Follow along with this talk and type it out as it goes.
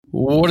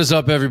What is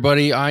up,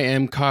 everybody? I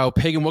am Kyle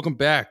Pagan. Welcome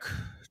back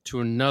to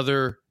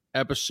another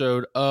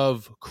episode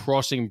of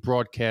Crossing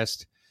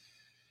Broadcast.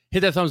 Hit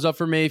that thumbs up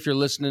for me if you're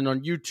listening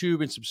on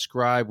YouTube and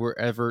subscribe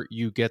wherever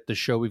you get the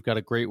show. We've got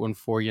a great one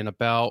for you in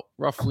about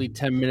roughly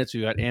 10 minutes.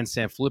 We've got Ann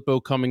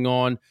Sanfilippo coming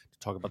on to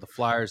talk about the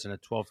Flyers. And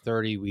at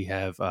 12:30, we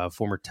have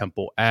former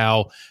Temple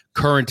Owl,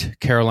 current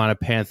Carolina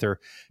Panther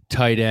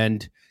tight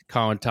end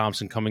Colin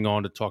Thompson coming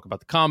on to talk about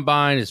the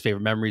Combine, his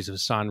favorite memories of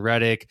Hassan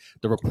Reddick,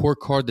 the report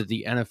card that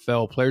the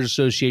NFL Players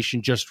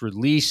Association just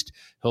released.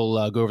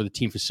 He'll go over the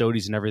team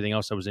facilities and everything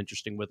else that was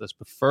interesting with us.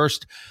 But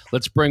first,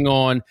 let's bring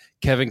on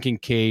Kevin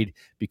Kincaid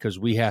because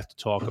we have to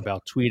talk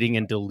about tweeting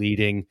and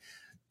deleting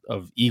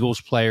of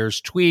Eagles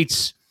players'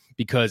 tweets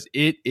because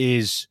it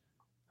is,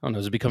 I don't know,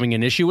 is it becoming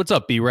an issue? What's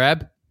up,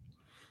 B-Rab?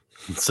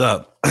 What's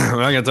up? We're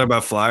not going to talk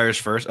about Flyers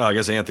first. Oh, I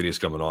guess Anthony's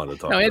coming on to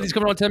talk. No, Anthony's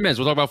coming on in 10 minutes.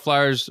 We'll talk about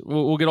Flyers.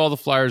 We'll get all the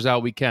Flyers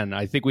out we can.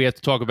 I think we have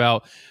to talk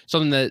about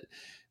something that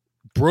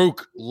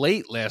broke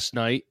late last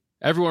night.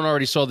 Everyone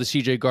already saw the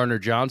C.J.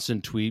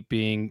 Gardner-Johnson tweet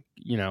being,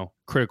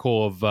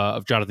 critical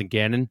of Jonathan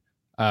Gannon.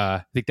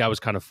 I think that was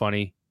kind of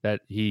funny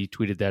that he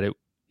tweeted that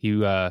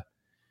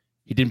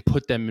he didn't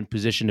put them in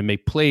position to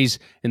make plays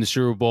in the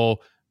Super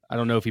Bowl. I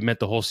don't know if he meant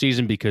the whole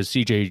season because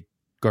C.J.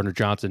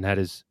 Gardner-Johnson had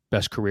his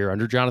best career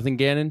under Jonathan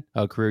Gannon,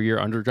 career year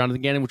under Jonathan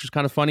Gannon, which was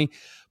kind of funny.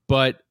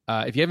 But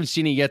if you haven't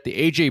seen it yet, the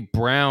A.J.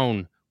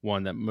 Brown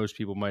one that most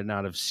people might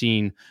not have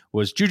seen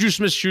was Juju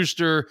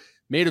Smith-Schuster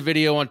made a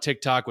video on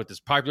TikTok with this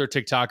popular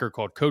TikToker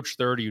called Coach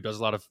 30, who does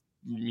a lot of,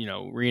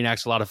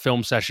 reenacts a lot of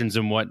film sessions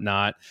and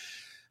whatnot.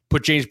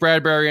 Put James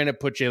Bradbury in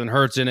it, put Jalen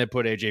Hurts in it,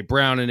 put A.J.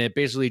 Brown in it,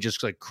 basically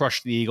just like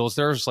crushed the Eagles.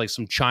 There's like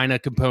some China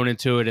component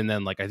to it. And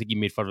then I think he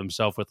made fun of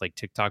himself with like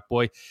TikTok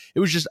boy.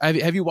 It was just,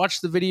 have you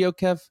watched the video,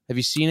 Kev? Have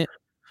you seen it?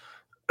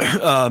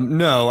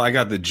 No, I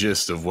got the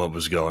gist of what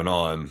was going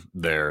on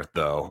there,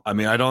 though. I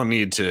mean, I don't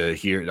need to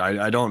hear.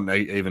 I don't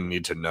even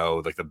need to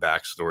know like the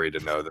backstory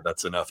to know that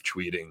that's enough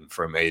tweeting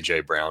from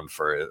AJ Brown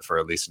for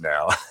at least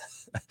now.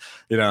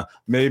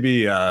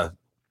 Maybe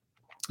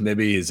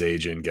his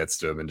agent gets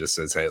to him and just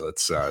says, "Hey,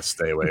 let's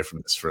stay away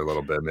from this for a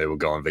little bit. Maybe we'll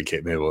go on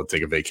vacation. Maybe we'll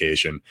take a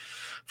vacation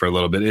for a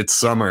little bit. It's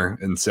summer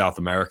in South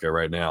America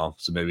right now,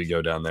 so maybe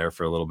go down there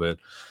for a little bit."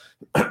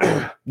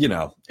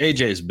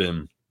 AJ's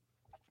been.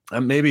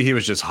 Maybe he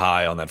was just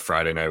high on that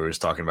Friday night. We was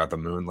talking about the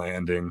moon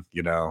landing.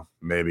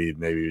 Maybe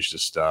he was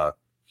just that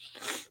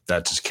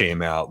just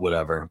came out.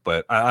 Whatever.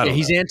 But I don't.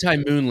 He's know.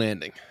 anti-moon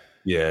landing.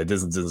 Yeah, it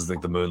doesn't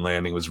think the moon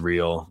landing was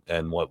real,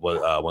 and what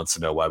wants to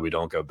know why we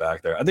don't go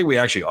back there. I think we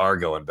actually are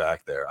going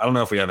back there. I don't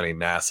know if we have any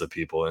NASA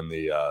people in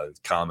the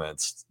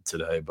comments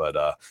today, but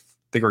I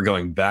think we're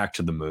going back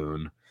to the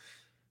moon.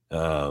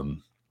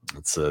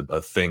 It's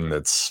a thing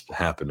that's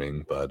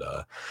happening, but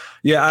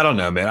yeah, I don't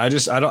know, man. I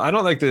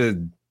don't like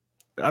the.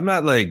 I'm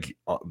not like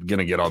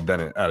gonna get all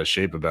bent out of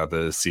shape about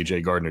the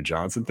C.J.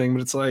 Gardner-Johnson thing,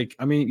 but it's like,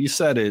 I mean, you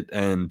said it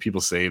and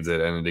people saved it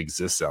and it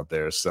exists out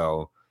there,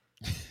 so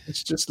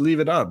let's just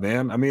leave it up,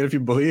 man. I mean, if you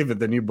believe it,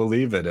 then you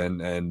believe it,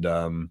 and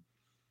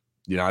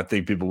I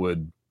think people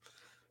would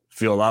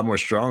feel a lot more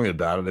strongly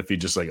about it if he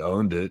just like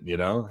owned it.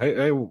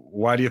 Hey,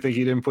 why do you think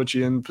he didn't put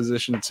you in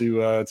position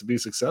to be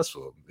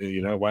successful?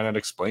 Why not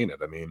explain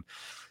it? I mean,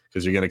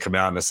 because you're gonna come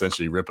out and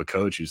essentially rip a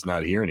coach who's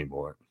not here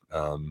anymore.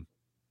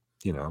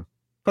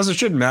 Plus, it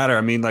shouldn't matter.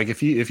 I mean, like if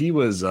he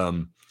was,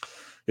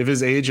 if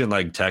his agent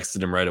like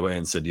texted him right away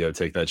and said, "Yo,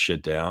 take that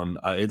shit down,"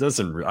 it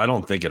doesn't. I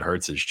don't think it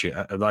hurts his.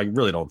 I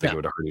really don't think it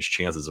would hurt his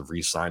chances of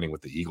re-signing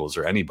with the Eagles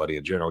or anybody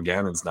in general.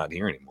 Gannon's not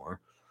here anymore.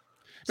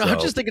 No,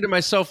 I'm just thinking to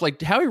myself,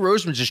 like, Howie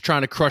Roseman's just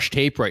trying to crush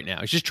tape right now.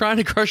 He's just trying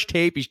to crush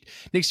tape.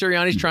 Nick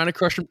Sirianni's trying to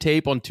crush some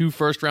tape on 2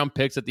 first-round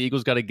picks that the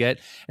Eagles got to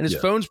get. And his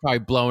phone's probably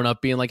blowing up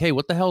being like, hey,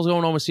 what the hell's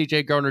going on with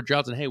C.J.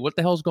 Gardner-Johnson? Hey, what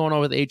the hell's going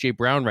on with A.J.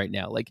 Brown right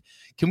now? Like,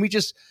 can we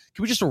just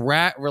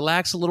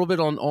relax a little bit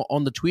on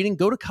the tweeting?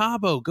 Go to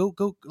Cabo.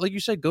 Go, like you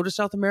said, go to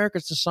South America.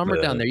 It's the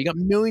summer down there. You got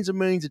millions and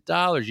millions of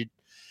dollars.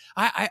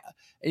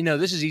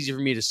 This is easy for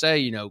me to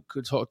say,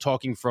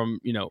 talking from,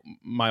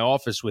 my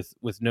office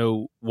with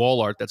no wall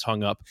art that's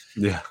hung up.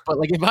 Yeah. But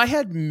like, if I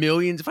had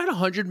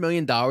 $100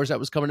 million that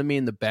was coming to me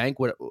in the bank,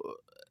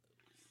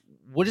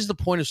 what is the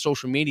point of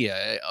social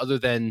media other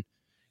than,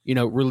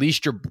 release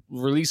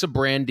a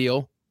brand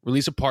deal,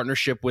 release a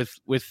partnership with,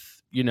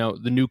 the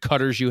new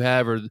cutters you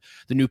have or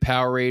the new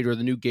Powerade or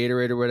the new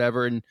Gatorade or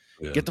whatever, and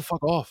get the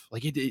fuck off.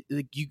 Like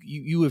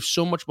you have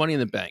so much money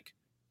in the bank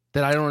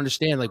that I don't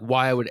understand, like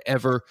why I would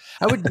never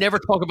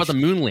talk about the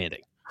moon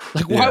landing.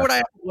 Like, why would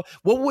I?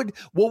 What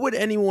would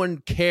anyone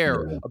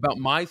care about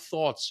my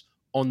thoughts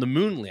on the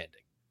moon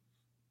landing?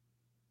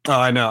 Oh,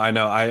 I know.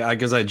 I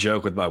guess I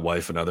joke with my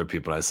wife and other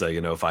people. And I say,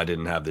 if I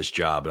didn't have this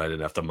job and I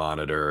didn't have to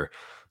monitor,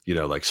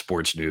 like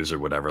sports news or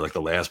whatever, like the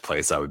last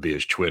place I would be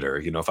is Twitter.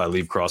 If I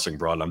leave Crossing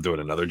Broad and I'm doing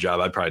another job,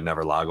 I'd probably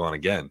never log on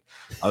again.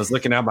 I was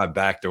looking out my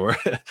back door,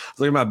 I was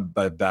looking at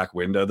my back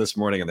window this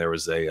morning, and there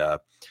was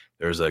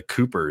a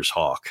Cooper's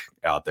hawk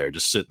out there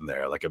just sitting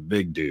there, like a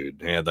big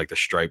dude. He had like the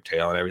striped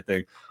tail and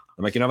everything.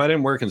 I'm like, if I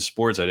didn't work in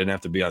sports, I didn't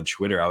have to be on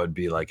Twitter. I would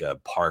be like a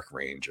park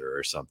ranger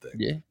or something.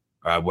 Yeah.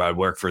 or I'd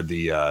work for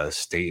the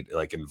state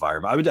like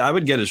environment. I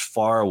would get as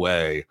far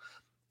away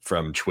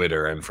from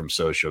Twitter and from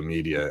social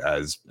media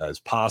as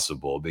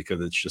possible, because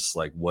it's just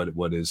like what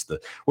is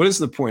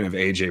the point of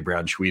AJ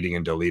Brown tweeting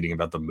and deleting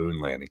about the moon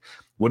landing?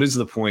 What is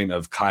the point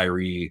of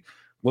Kyrie?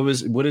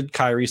 What did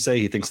Kyrie say?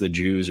 He thinks the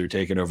Jews are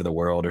taking over the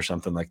world or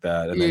something like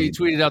that. And yeah, then he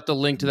tweeted out the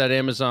link to that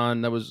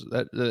Amazon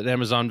that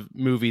Amazon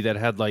movie that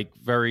had like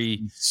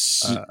very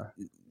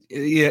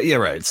yeah,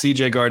 right.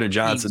 CJ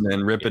Gardner-Johnson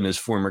then ripping his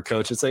former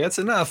coach. It's like, that's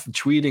enough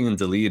tweeting and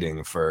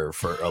deleting for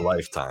a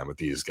lifetime with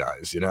these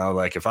guys.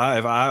 Like if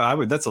I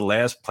would, that's the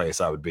last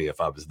place I would be if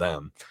I was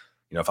them.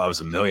 If I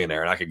was a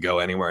millionaire and I could go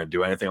anywhere and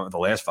do anything, the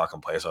last fucking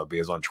place I would be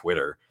is on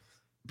Twitter.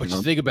 But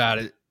you think about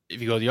it,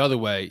 if you go the other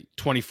way,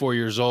 24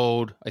 years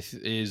old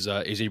is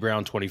AJ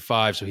Brown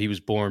 25, so he was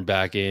born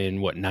back in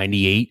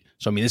 98.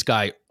 So I mean, this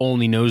guy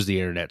only knows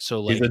the internet.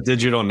 So like, he's a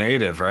digital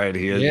native, right?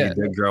 He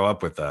did grow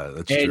up with that.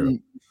 That's true.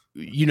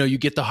 You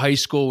get the high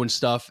school and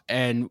stuff,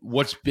 and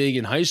what's big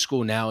in high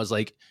school now is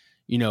like,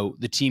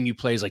 the team you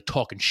play is like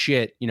talking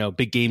shit,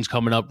 big games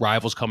coming up,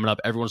 rivals coming up.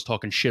 Everyone's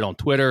talking shit on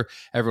Twitter.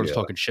 Everyone's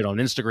talking shit on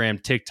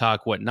Instagram,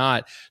 TikTok,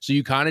 whatnot. So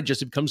you kind of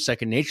just, it becomes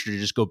second nature to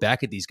just go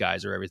back at these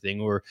guys or everything.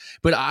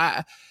 But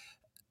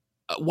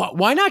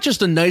why not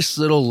just a nice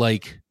little,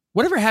 like,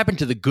 whatever happened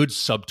to the good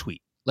subtweet?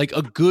 Like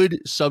a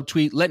good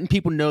subtweet, letting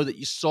people know that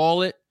you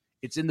saw it.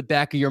 It's in the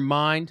back of your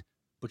mind.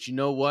 But you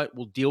know what?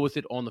 We'll deal with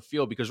it on the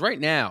field, because right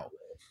now,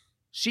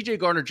 CJ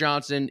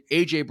Gardner-Johnson,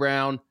 AJ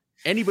Brown,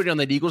 anybody on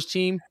that Eagles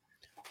team,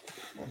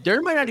 they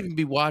might not even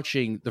be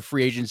watching the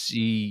free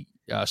agency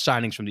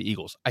signings from the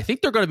Eagles. I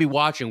think they're going to be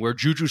watching where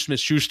Juju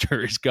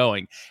Smith-Schuster is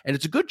going. And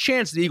it's a good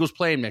chance the Eagles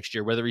play him next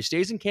year, whether he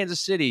stays in Kansas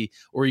City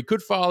or he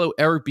could follow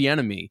Eric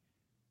Bieniemy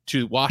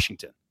to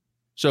Washington.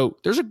 So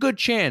there's a good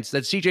chance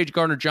that CJ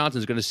Gardner-Johnson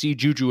is going to see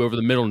Juju over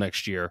the middle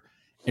next year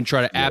and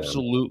try to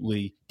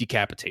absolutely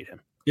decapitate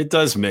him. It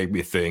does make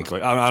me think,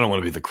 like, I don't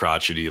want to be the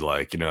crotchety,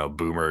 like,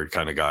 boomer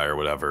kind of guy or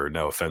whatever.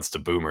 No offense to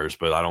boomers,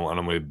 but I don't want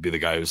to be the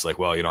guy who's like,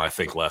 well, I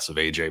think less of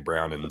AJ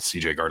Brown and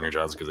CJ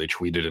Gardner-Johnson because they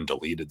tweeted and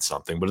deleted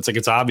something. But it's like,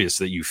 it's obvious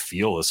that you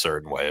feel a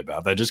certain way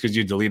about that. Just because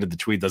you deleted the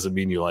tweet doesn't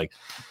mean you like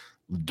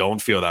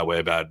don't feel that way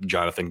about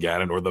Jonathan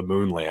Gannon or the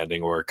moon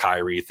landing or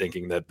Kyrie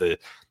thinking that the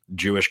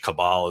Jewish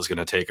cabal is going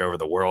to take over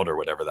the world or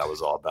whatever that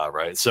was all about,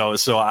 right? So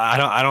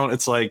I don't.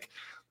 It's like,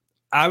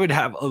 I would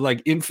have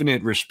like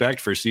infinite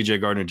respect for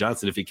CJ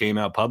Gardner-Johnson if he came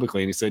out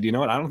publicly and he said, you know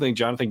what, I don't think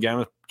Jonathan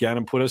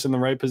Gannon put us in the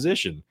right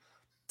position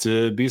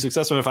to be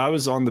successful. If I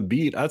was on the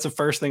beat, that's the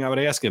first thing I would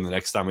ask him the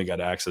next time we got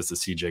access to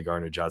CJ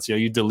Gardner-Johnson.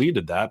 You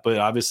deleted that, but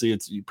obviously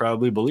you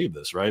probably believe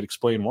this, right?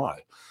 Explain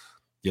why,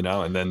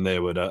 and then they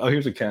would,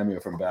 here's a cameo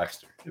from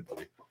Baxter. Hey,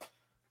 buddy.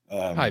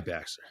 Hi,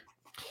 Baxter.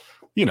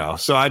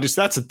 So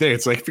that's the thing.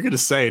 It's like, if you're going to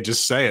say it,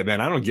 just say it, man.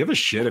 I don't give a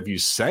shit if you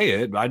say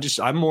it.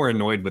 I'm more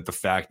annoyed with the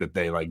fact that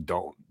they like,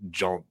 don't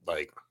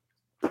like,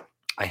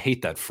 I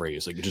hate that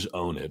phrase. Like, just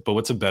own it. But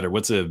what's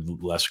a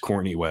less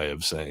corny way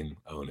of saying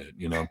own it?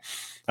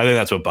 I think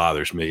that's what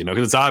bothers me,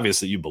 because it's obvious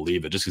that you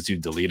believe it. Just because you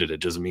deleted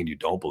it doesn't mean you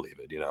don't believe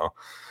it,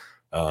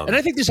 and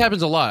I think this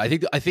happens a lot.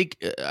 I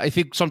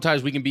think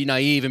sometimes we can be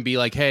naive and be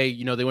like, hey,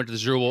 they went to the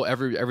Zero Bowl.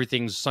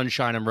 Everything's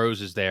sunshine and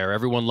roses there.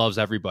 Everyone loves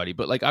everybody.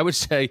 But like I would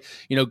say,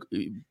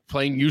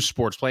 playing youth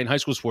sports, playing high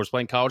school sports,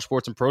 playing college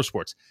sports and pro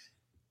sports,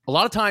 a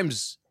lot of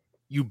times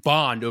you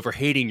bond over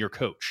hating your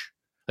coach.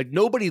 Like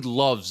nobody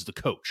loves the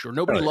coach or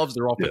nobody loves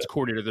their offensive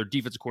coordinator, their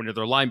defensive coordinator,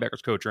 their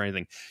linebackers coach or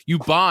anything. You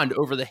bond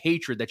over the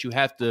hatred that you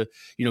have to,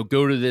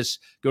 go to this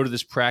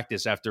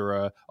practice after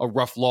a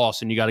rough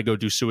loss and you got to go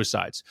do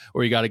suicides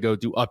or you got to go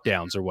do up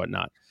downs or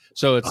whatnot.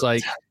 So it's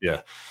like,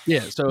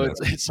 So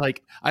it's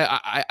like,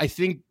 I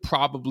think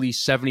probably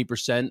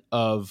 70%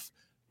 of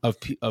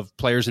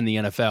players in the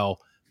NFL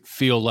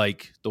feel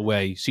like the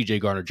way CJ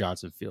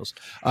Gardner-Johnson feels.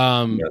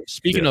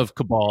 Speaking of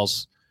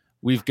cabals,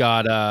 we've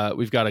got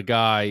a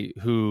guy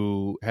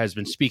who has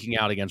been speaking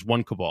out against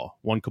one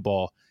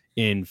cabal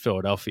in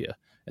Philadelphia,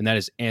 and that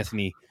is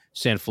Anthony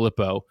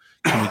Sanfilippo.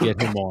 Can we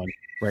get him on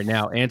right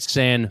now?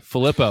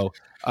 Sanfilippo,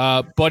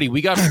 buddy,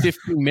 we got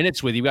 15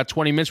 minutes with you. We got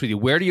 20 minutes with you.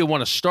 Where do you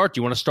want to start? Do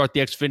you want to start the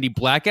Xfinity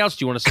blackouts?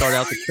 Do you want to start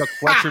out the Chuck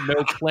Fletcher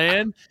no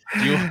plan?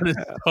 Do you want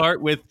to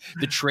start with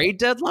the trade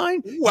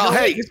deadline? Well,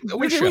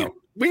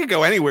 we can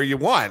go anywhere you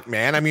want,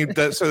 man. I mean,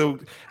 the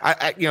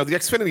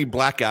Xfinity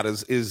blackout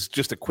is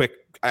just a quick.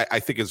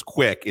 I think is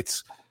quick.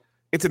 It's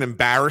an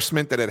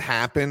embarrassment that it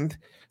happened.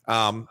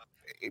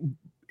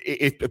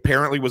 It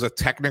apparently was a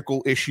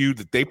technical issue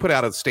that they put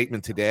out a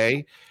statement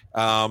today.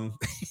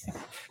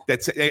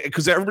 That's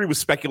because everybody was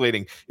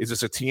speculating, is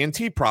this a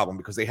TNT problem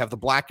because they have the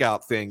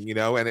blackout thing,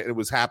 and it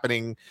was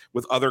happening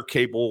with other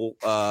cable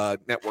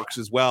networks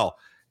as well.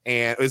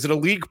 And is it a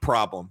league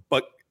problem?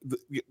 But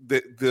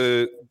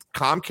the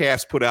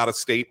Comcast put out a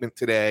statement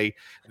today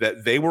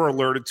that they were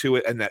alerted to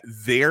it and that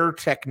their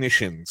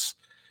technicians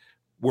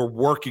were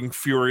working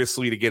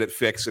furiously to get it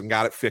fixed and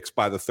got it fixed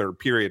by the third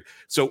period.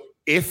 So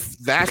if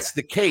that's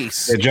the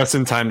case, Yeah, just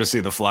in time to see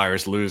the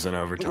Flyers lose in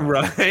overtime.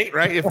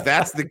 Right. If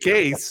that's the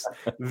case,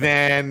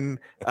 then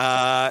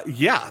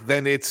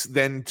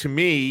then to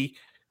me,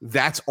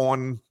 that's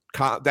on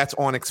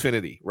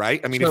Xfinity,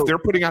 right? I mean, So-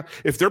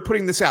 if they're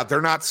putting this out,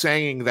 they're not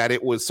saying that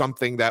it was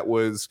something that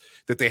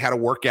they had to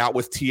work out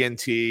with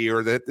TNT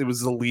or that it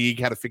was the league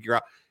had to figure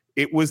out.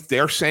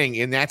 They're saying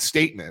in that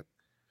statement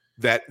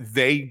that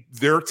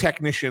their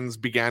technicians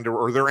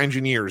or their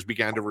engineers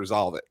began to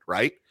resolve it,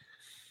 right?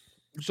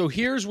 So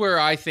here's where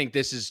I think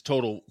this is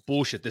total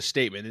bullshit, this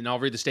statement. And I'll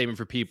read the statement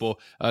for people.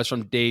 It's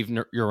from Dave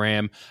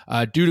Uram.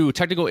 Due to a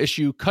technical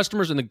issue,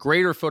 customers in the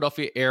greater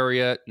Philadelphia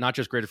area, not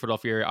just greater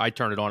Philadelphia area, I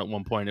turned it on at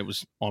one point. It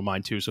was on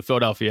mine too. So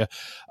Philadelphia,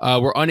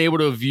 were unable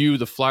to view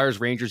the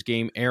Flyers-Rangers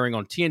game airing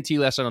on TNT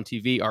last night on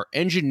TV. Our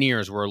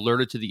engineers were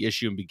alerted to the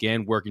issue and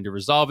began working to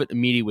resolve it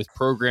immediately with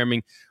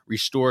programming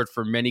restored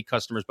for many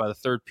customers by the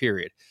third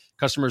period.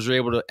 Customers are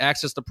able to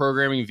access the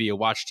programming via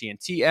Watch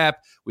TNT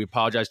app. We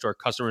apologize to our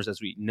customers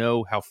as we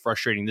know how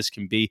frustrating this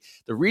can be.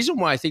 The reason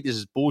why I think this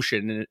is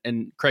bullshit,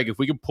 and Craig, if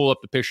we can pull up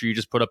the picture you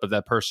just put up of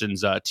that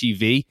person's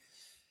TV,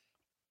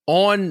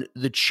 on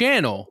the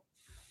channel,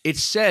 it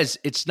says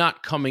it's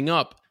not coming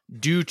up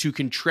due to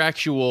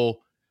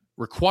contractual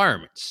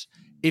requirements.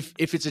 If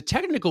it's a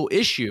technical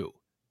issue,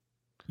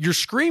 your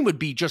screen would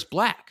be just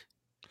black.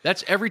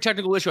 That's every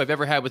technical issue I've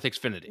ever had with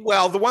Xfinity.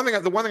 Well, the one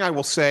thing I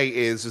will say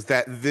is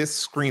that this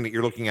screen that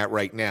you're looking at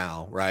right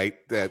now, right?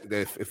 That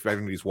if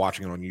anybody's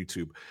watching it on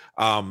YouTube,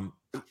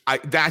 I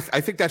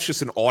think that's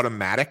just an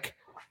automatic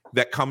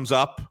that comes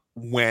up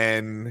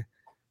when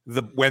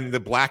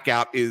the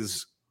blackout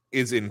is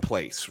in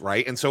place,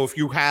 right? And so if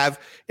you have,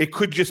 it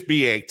could just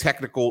be a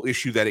technical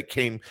issue that it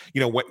came,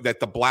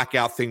 that the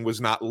blackout thing was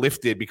not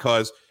lifted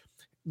because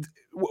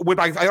what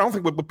I don't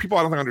think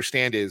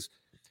understand is,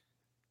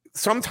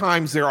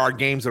 sometimes there are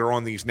games that are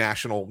on these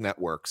national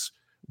networks,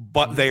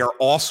 but they are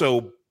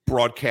also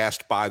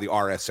broadcast by the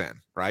RSN,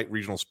 right?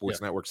 Regional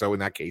Sports Network. So in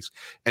that case,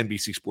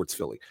 NBC Sports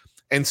Philly.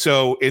 And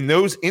so in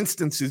those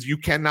instances, you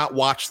cannot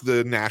watch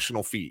the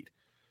national feed.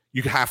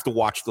 You have to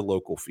watch the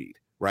local feed,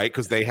 right?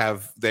 Because they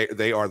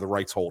are the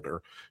rights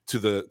holder to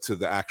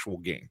the actual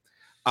game.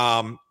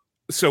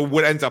 So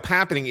what ends up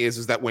happening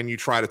is that when you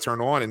try to turn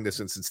on, in this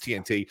instance,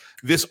 TNT,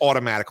 this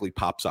automatically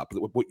pops up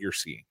with what you're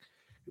seeing.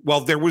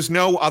 Well, there was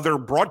no other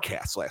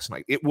broadcast last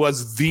night. It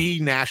was the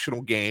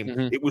national game.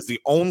 Mm-hmm. It was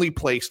the only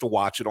place to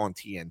watch it on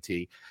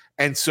TNT.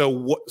 And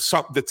so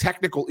the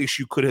technical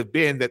issue could have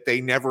been that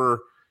they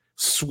never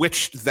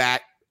switched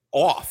that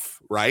off,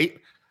 right?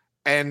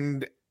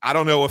 And I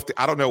don't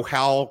know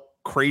how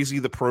crazy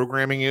the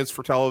programming is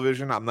for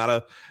television. I'm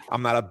not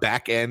a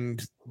back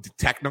end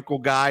technical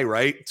guy,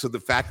 right? So the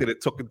fact that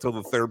it took until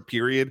the third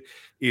period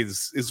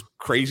is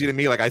crazy to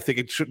me. Like, I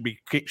think shouldn't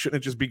it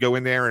just be go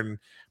in there and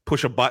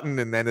push a button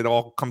and then it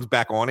all comes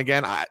back on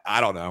again?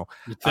 I don't know.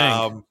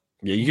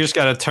 Yeah, you just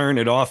got to turn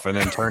it off and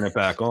then turn it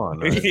back on.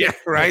 Right? Yeah,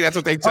 right. That's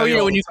what they tell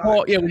you. When you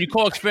call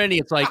Xfinity,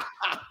 it's like,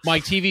 my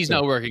TV's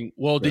not working.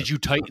 Well, did you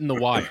tighten the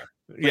wire?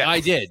 Yeah, I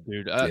did,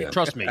 dude.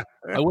 Trust me,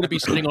 I wouldn't be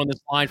sitting on this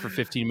line for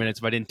 15 minutes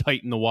if I didn't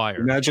tighten the wire.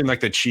 Imagine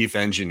like the chief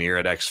engineer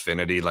at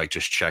Xfinity, like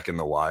just checking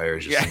the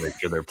wires just to make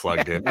sure they're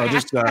plugged in. I'll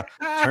just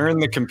turn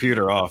the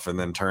computer off and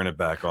then turn it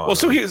back on. Well,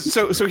 so here's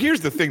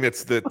the thing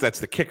that's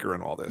the kicker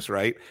in all this,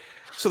 right?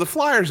 So the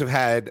Flyers have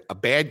had a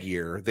bad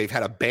year. They've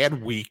had a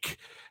bad week.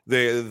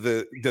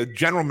 The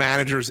general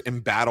manager's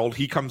embattled.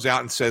 He comes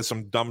out and says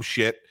some dumb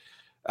shit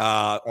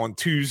on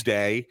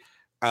Tuesday.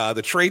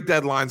 The trade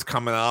deadline's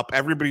coming up.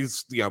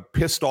 Everybody's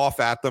pissed off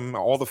at them.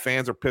 All the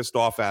fans are pissed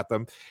off at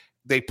them.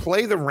 They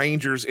play the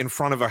Rangers in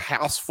front of a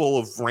house full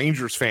of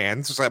Rangers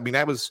fans. I mean,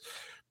 that was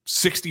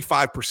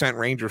 65%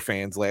 Ranger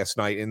fans last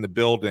night in the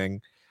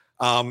building.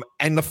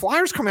 And the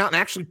Flyers come out and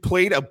actually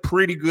played a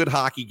pretty good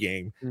hockey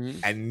game,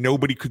 and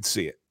nobody could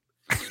see it.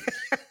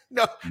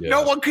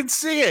 No one could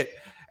see it.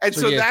 And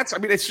so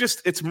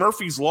it's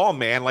Murphy's Law,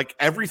 man. Like,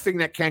 everything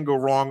that can go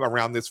wrong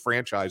around this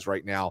franchise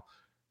right now,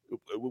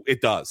 it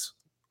does.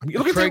 I mean,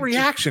 look at that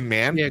reaction,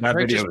 man. Yeah,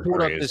 Craig just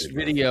pulled up this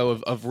video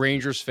of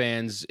Rangers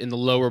fans in the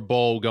lower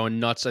bowl going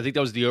nuts. I think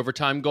that was the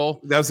overtime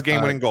goal. That was the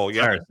game-winning goal.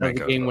 Yeah, the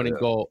game-winning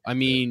goal. I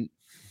mean,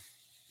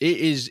 it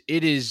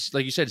is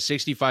like you said,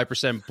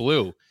 65%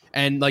 blue.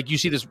 And like you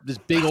see this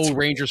big old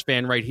Rangers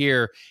fan right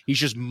here, he's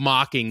just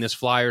mocking this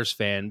Flyers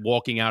fan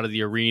walking out of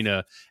the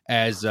arena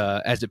as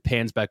it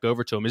pans back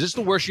over to him. Is this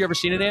the worst you ever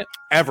seen it at?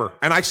 Ever.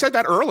 And I said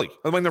that early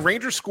when the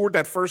Rangers scored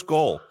that first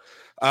goal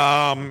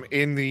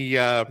in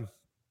the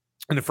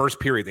first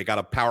period. They got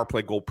a power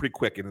play goal pretty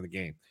quick into the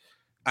game.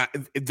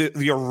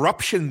 The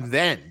eruption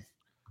then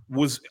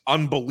was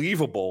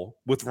unbelievable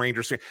with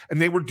Rangers,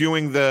 and they were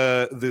doing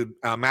the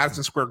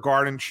Madison Square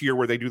Garden cheer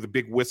where they do the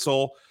big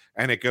whistle.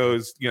 And it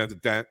goes, dun,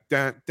 dun,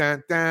 dun,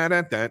 dun,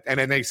 dun, dun,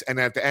 and then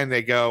at the end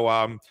they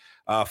go,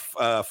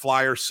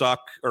 Flyers suck,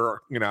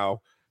 or the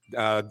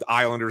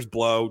Islanders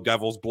blow,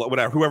 Devils blow,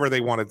 whatever, whoever they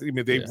wanted. I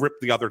mean, they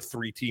ripped the other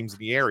three teams in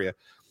the area,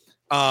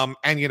 and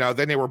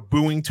then they were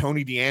booing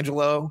Tony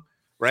DeAngelo,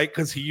 right?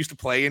 Because he used to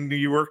play in New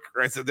York,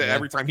 right? So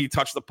every time he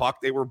touched the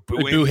puck, they were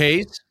booing. Boo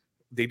Hayes?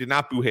 They did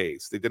not boo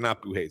Hayes. They did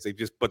not boo Hayes. They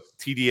just, but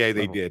TDA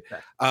they did.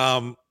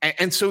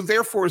 And so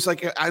therefore it's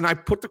like, and I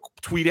put the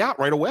tweet out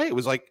right away. It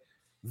was like,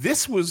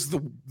 this is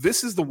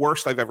the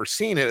worst I've ever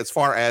seen it as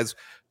far as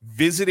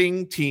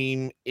visiting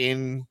team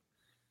in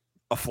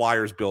a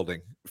Flyers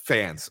building,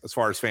 fans, as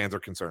far as fans are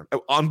concerned.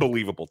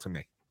 Unbelievable to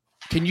me.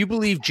 Can you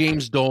believe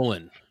James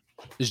Dolan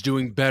is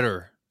doing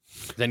better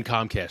than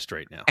Comcast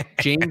right now?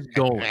 James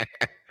Dolan.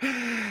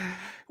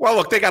 Well,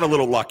 look, they got a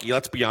little lucky.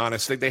 Let's be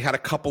honest. They had a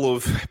couple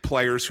of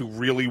players who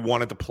really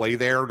wanted to play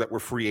there that were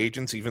free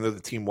agents, even though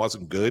the team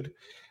wasn't good,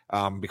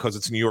 because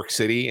it's New York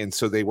City. And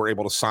so they were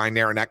able to sign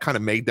there, and that kind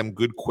of made them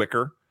good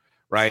quicker,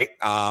 right?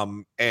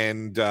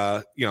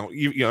 Everybody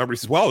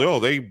says, well,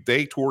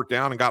 they tore it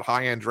down and got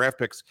high-end draft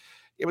picks.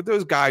 Yeah, but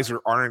those guys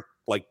aren't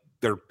like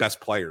their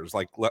best players,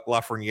 like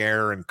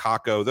Lafreniere and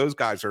Kakko. Those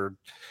guys are,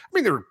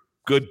 they're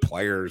good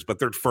players, but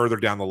they're further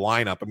down the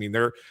lineup.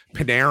 Their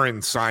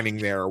Panarin signing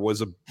there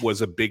was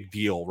a big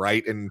deal,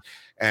 right?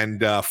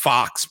 And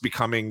Fox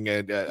becoming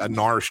a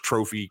Norris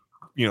Trophy,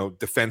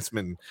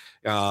 defenseman,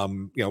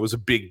 was a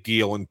big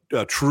deal. And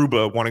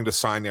Trouba wanting to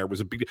sign there was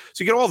a big deal.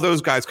 So you get all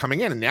those guys coming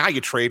in, and now you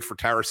trade for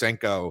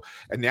Tarasenko,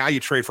 and now you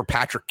trade for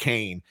Patrick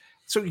Kane.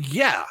 So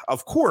yeah,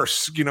 of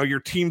course, your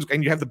teams,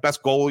 and you have the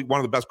best goalie, one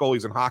of the best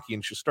goalies in hockey,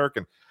 in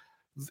Shesterkin.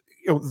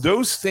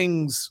 Those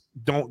things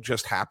don't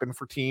just happen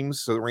for teams.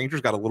 So the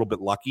Rangers got a little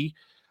bit lucky.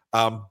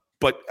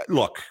 But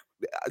look,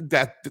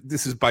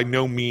 this is by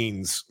no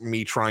means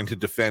me trying to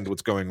defend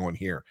what's going on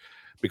here,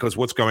 because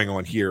what's going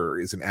on here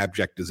is an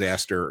abject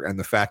disaster. And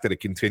the fact that it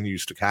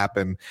continues to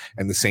happen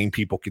and the same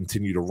people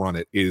continue to run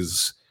it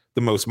is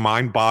the most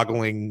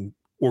mind-boggling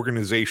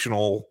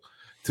organizational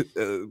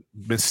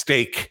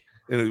mistake.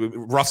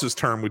 Russ's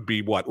term would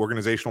be what?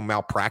 Organizational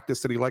malpractice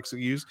that he likes to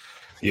use.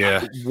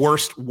 Yeah.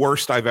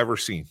 Worst I've ever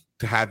seen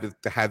to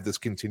have this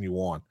continue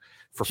on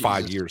for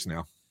 5 years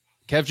now.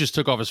 Kev just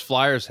took off his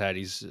Flyers hat.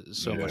 He's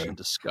so much in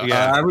disgust.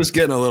 Yeah, I was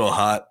getting a little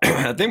hot.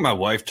 I think my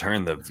wife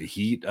turned the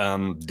heat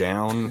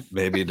down,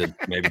 maybe to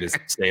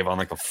save on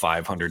like a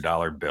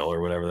 $500 bill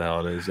or whatever the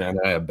hell it is. And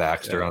I have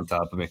Baxter on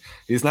top of me.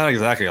 He's not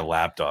exactly a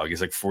lap dog.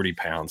 He's like 40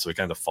 pounds, so he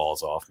kind of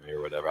falls off me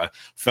or whatever.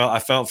 I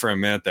felt for a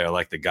minute there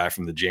like the guy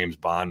from the James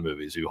Bond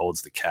movies who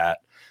holds the cat.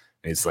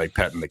 And he's like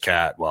petting the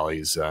cat while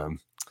he's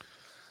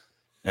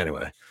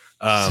anyway.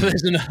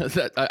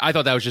 I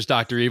thought that was just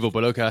Dr. Evil,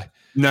 but okay.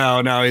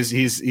 No,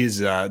 he's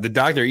the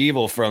Dr.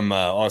 Evil from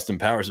Austin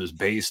Powers was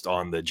based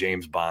on the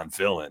James Bond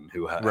villain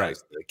who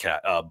has the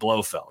cat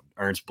Blofeld,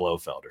 Ernst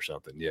Blofeld or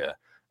something. Yeah.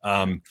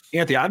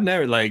 Anthony, I've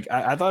never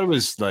I thought it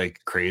was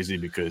like crazy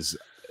because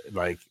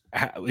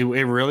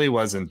it really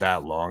wasn't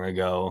that long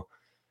ago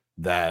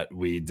that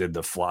we did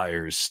the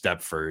Flyers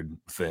Stepford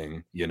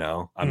thing,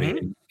 I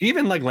mean,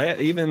 even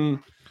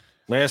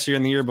last year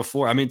and the year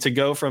before. To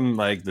go from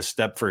like the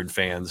Stepford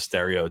fans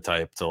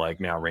stereotype to like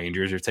now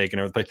Rangers are taking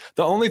over the place.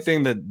 The only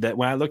thing that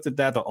when I looked at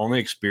that, the only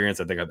experience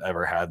I think I've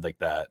ever had like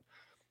that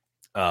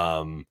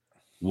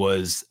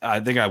was I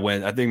think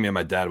me and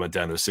my dad went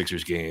down to a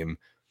Sixers game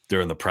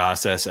during the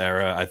Process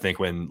era. I think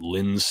when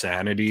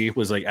Linsanity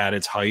was like at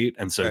its height.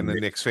 And so the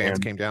Knicks fans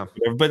came down.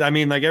 But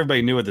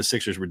everybody knew what the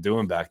Sixers were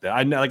doing back then.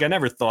 I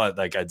never thought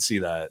like I'd see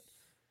that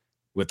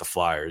with the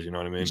Flyers, you know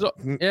what I mean? So,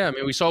 yeah,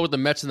 we saw with the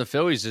Mets and the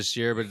Phillies this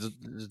year, but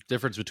the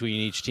difference between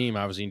each team,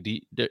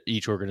 obviously,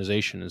 each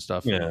organization and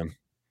stuff. Yeah.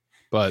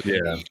 But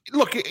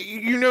look,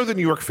 the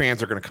New York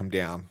fans are going to come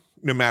down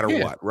no matter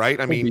what, right?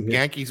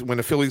 Yankees, when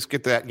the Phillies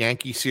get that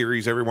Yankee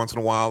series every once in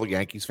a while, the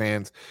Yankees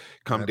fans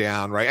come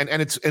down, right?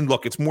 And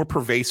look, it's more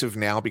pervasive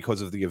now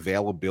because of the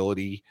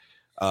availability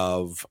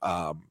of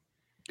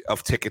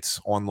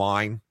tickets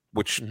online,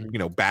 which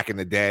back in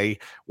the day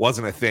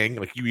wasn't a thing.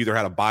 Like you either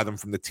had to buy them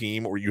from the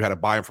team or you had to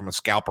buy them from a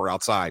scalper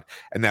outside,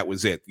 and that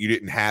was it. You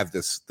didn't have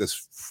this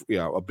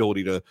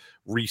ability to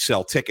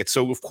resell tickets.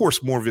 So of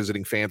course more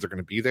visiting fans are going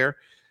to be there,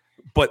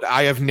 but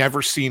I have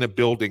never seen a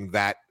building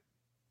that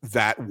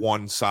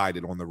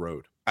one-sided on the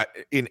road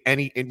in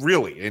any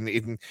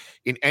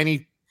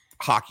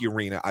hockey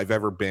arena I've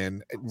ever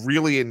been.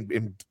 Really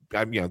in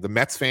the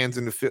Mets fans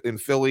in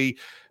Philly,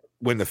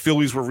 when the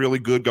Phillies were really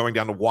good, going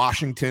down to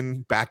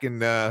Washington back in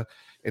the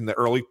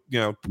early,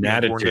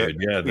 Natitude,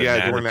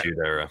 during the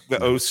era,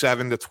 the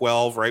 07 to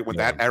 12, right? When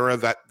that era,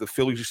 that the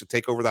Phillies used to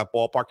take over that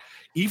ballpark.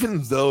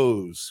 Even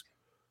those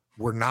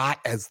were not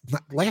as.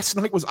 Last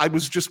night I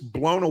was just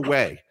blown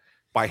away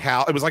by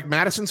how it was like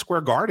Madison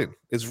Square Garden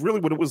is really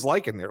what it was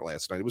like in there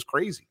last night. It was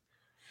crazy.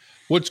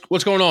 What's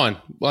going on?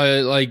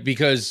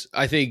 Because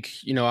I think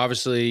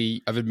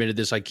obviously I've admitted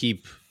this. I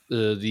keep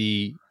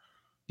the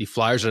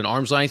Flyers at an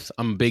arm's length.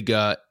 I'm a big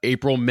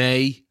April,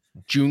 May,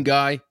 June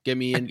guy. Get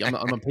me in.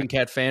 I'm a Pink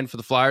Cat fan for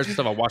the Flyers and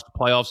stuff. I watch the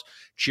playoffs,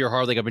 cheer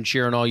hard like I've been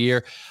cheering all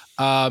year.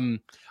 But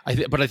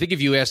I think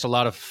if you asked a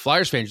lot of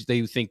Flyers fans,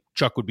 they think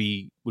Chuck would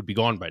be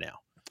gone by now.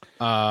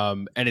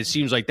 And it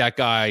seems like that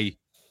guy.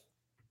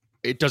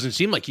 It doesn't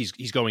seem like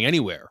he's going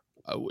anywhere.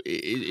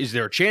 Is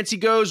there a chance he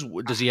goes?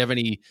 Does he have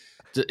any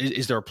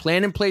Is there a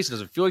plan in place?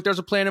 Does it feel like there's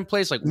a plan in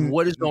place? Like,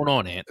 what is going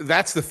on, Ant?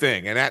 That's the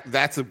thing, and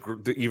that's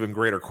the even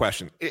greater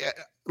question.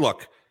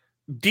 Look,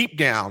 deep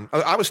down,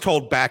 I was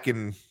told back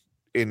in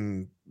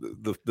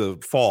the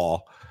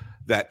fall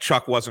that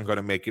Chuck wasn't going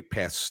to make it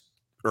past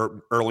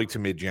early to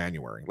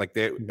mid-January. Like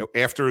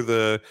after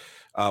the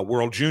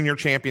World Junior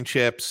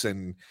Championships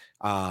and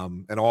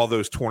all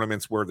those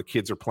tournaments where the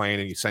kids are playing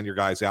and you send your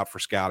guys out for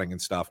scouting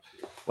and stuff,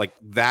 like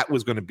that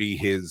was going to be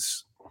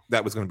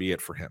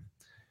it for him.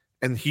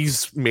 And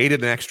he's made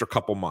it an extra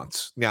couple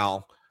months.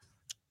 Now,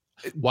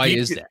 why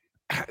is that?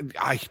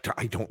 I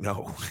don't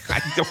know.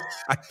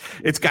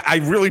 I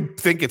really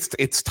think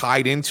it's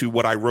tied into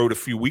what I wrote a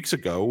few weeks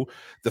ago.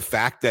 The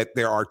fact that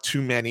there are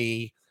too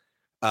many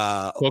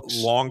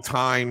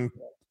longtime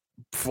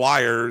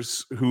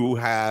Flyers who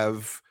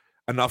have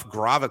enough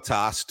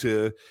gravitas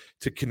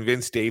to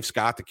convince Dave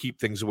Scott to keep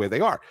things the way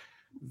they are.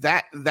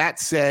 That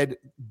said,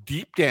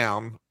 deep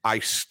down, I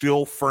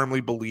still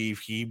firmly believe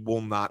he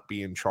will not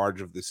be in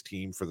charge of this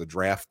team for the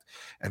draft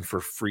and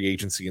for free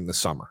agency in the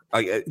summer.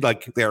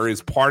 Like there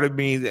is part of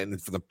me, and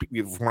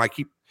when I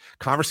keep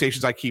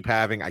conversations I keep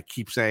having, I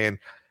keep saying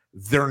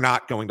they're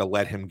not going to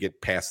let him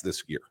get past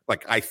this year.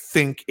 Like I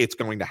think it's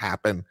going to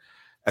happen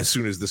as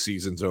soon as the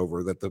season's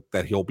over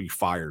that he'll be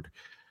fired.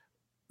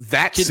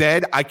 That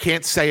said, I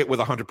can't say it with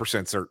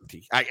 100%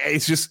 certainty.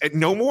 It's just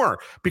no more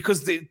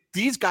because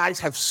these guys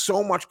have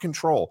so much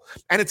control.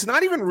 And it's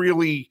not even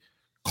really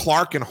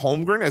Clark and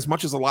Holmgren as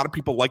much as a lot of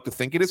people like to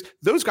think it is.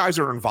 Those guys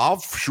are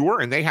involved, sure,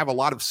 and they have a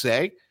lot of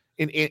say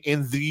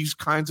in these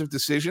kinds of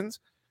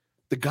decisions.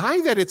 The guy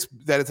that it's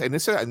and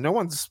this no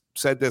one's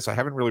said this, I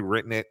haven't really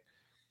written it,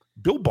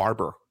 Bill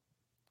Barber.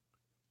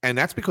 And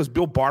that's because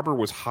Bill Barber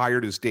was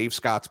hired as Dave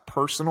Scott's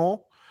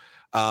personal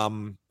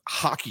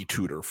hockey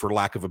tutor, for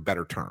lack of a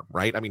better term,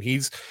 right? I mean,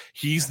 he's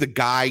the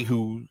guy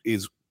who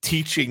is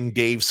teaching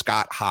Dave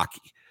Scott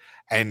hockey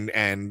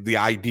and the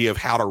idea of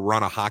how to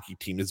run a hockey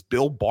team is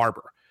Bill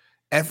Barber.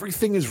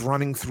 Everything is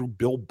running through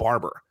Bill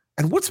Barber.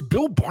 And what's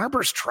Bill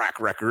Barber's track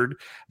record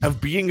of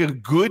being a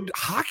good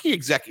hockey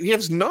executive? He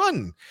has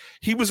none.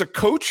 He was a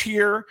coach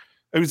here.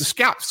 He was a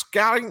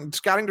scouting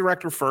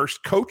director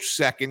first, coach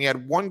second. He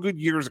had one good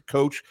year as a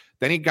coach.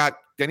 Then he got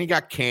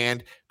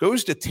canned,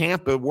 goes to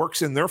Tampa,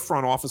 works in their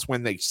front office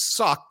when they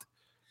sucked,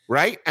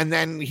 right? And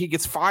then he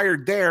gets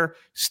fired there.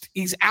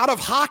 He's out of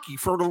hockey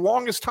for the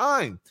longest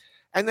time.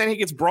 And then he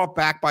gets brought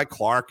back by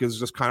Clark as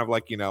just kind of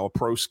like, a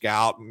pro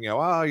scout. And,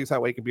 he's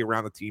that way he can be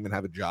around the team and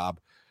have a job,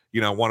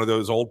 one of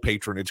those old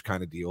patronage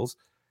kind of deals.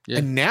 Yeah.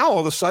 And now all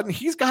of a sudden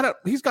he's got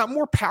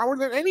more power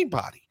than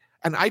anybody.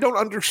 And I don't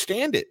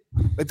understand it.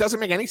 It doesn't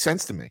make any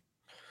sense to me.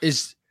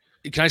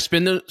 Can I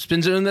spin it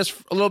in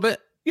this a little bit?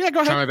 Yeah, go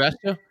ahead. Try my best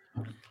to.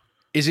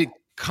 Is it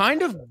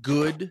kind of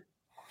good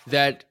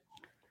that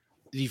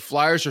the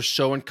Flyers are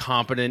so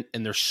incompetent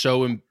and they're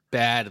so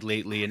bad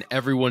lately and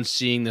everyone's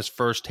seeing this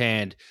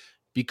firsthand?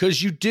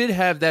 Because you did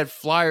have that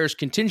Flyers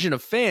contingent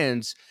of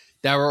fans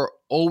that were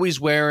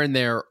always wearing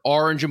their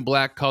orange and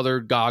black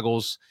colored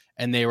goggles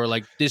and they were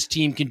like, this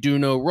team can do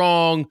no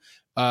wrong.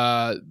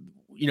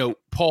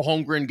 Paul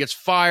Holmgren gets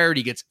fired.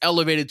 He gets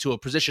elevated to a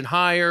position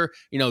higher.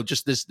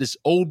 Just this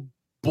old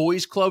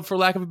boys club, for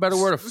lack of a better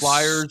word, of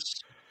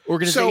Flyers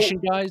organization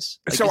guys.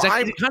 Is that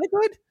kind of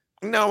good?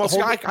 No, well,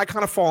 see, I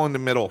kind of fall in the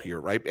middle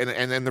here, right?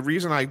 And then the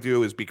reason I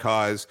do is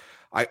because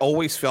I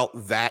always felt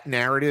that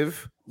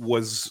narrative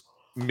was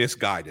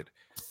misguided.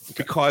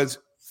 Because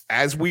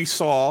as we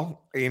saw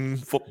in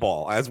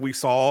football, as we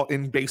saw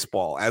in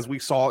baseball, as we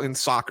saw in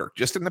soccer,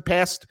 just in the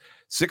past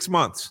 6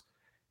 months,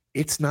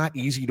 it's not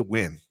easy to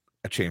win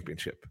a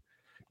championship.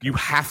 You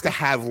have to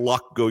have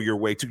luck go your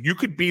way too. You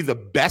could be the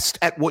best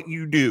at what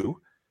you do,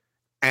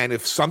 and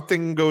if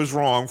something goes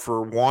wrong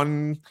for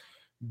 1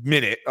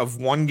 minute of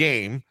one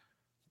game,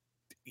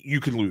 you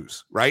can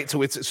lose, right?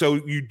 So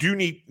you do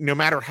need, no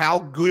matter how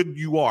good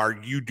you are,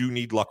 you do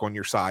need luck on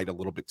your side a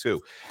little bit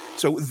too.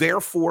 So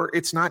therefore,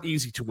 it's not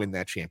easy to win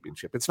that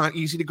championship. It's not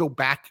easy to go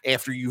back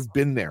after you've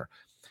been there.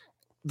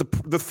 The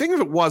thing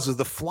of it is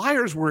the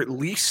Flyers were at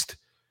least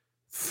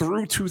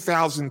through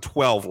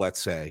 2012,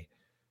 let's say,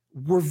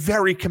 were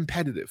very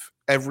competitive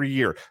every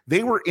year.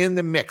 They were in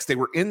the mix. They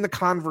were in the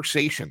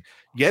conversation.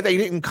 Yeah, they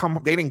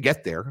didn't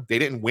get there. They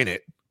didn't win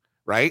it,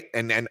 right?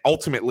 And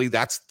ultimately,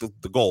 that's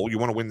the goal. You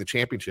want to win the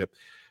championship.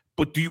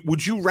 But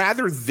would you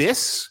rather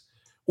this,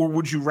 or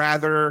would you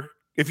rather,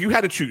 if you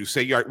had to choose,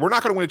 say, we're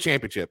not going to win a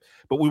championship,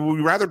 but would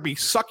we rather be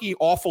sucky,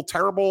 awful,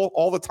 terrible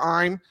all the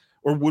time,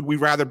 or would we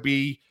rather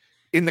be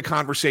in the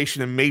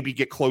conversation and maybe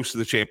get close to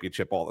the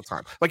championship all the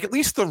time? Like, at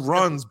least the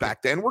runs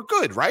back then were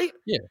good, right?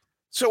 Yeah.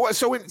 So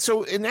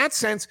in that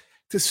sense,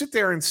 to sit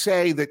there and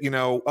say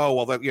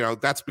that,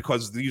 that's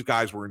because these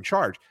guys were in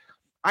charge,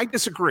 I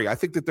disagree. I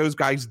think that those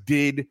guys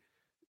did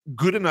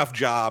good enough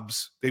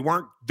jobs. They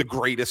weren't the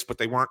greatest, but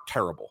they weren't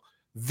terrible.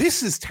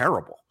 This is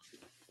terrible.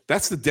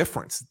 That's the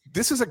difference.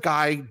 This is a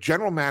guy,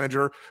 general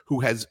manager,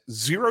 who has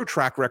zero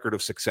track record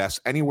of success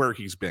anywhere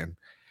he's been,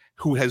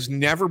 who has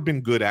never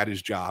been good at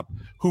his job,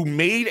 who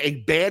made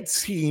a bad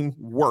team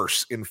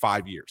worse in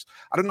 5 years.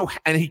 I don't know,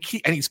 and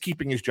he's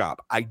keeping his job.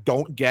 I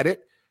don't get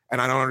it, and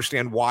I don't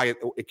understand why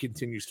it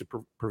continues to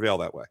prevail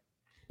that way.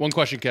 One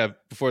question, Kev,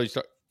 before you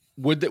start: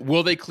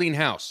 will they clean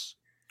house?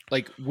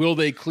 Like, will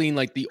they clean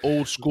like the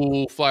old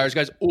school Flyers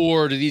guys,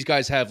 or do these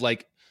guys have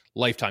like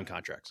lifetime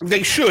contracts?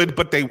 They should,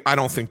 but I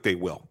don't think they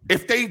will.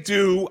 If they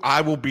do,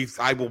 I will be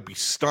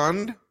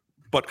stunned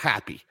but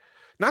happy.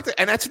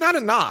 And that's not a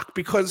knock,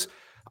 because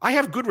I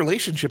have good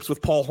relationships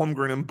with Paul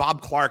Holmgren and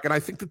Bob Clark, and I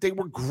think that they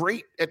were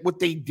great at what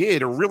they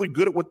did, or really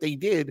good at what they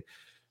did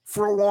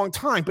for a long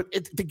time. But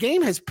the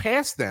game has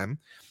passed them,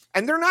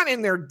 and they're not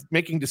in there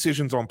making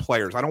decisions on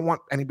players. I don't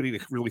want anybody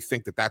to really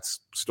think that that's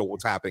still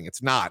what's happening.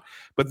 It's not.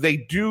 But they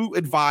do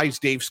advise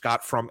Dave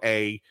Scott from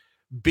a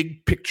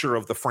big picture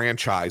of the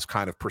franchise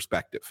kind of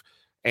perspective.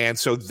 And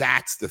so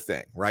that's the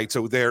thing, right?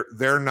 So they're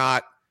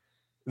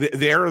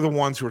the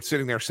ones who are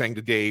sitting there saying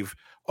to Dave,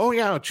 oh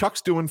yeah,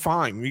 Chuck's doing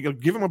fine. You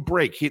give him a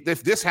break.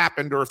 If this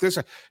happened, or if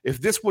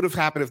this would have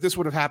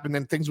happened,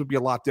 then things would be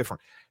a lot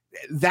different.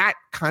 That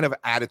kind of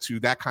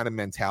attitude, that kind of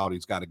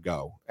mentality's got to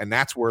go. And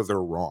that's where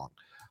they're wrong.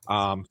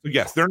 So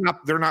yes, they're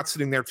not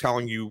sitting there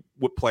telling you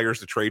what players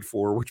to trade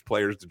for, which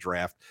players to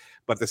draft,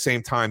 but at the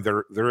same time,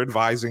 they're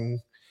advising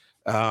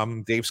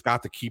Dave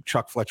Scott to keep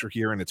Chuck Fletcher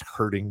here, and it's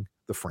hurting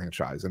the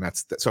franchise. And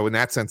so in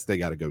that sense, they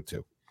got to go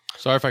too.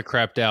 Sorry if I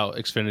crapped out.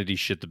 Xfinity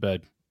shit the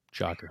bed.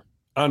 Shocker.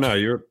 Oh no,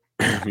 you're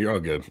all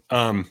good.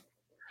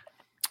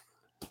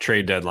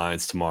 Trade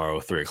deadlines tomorrow,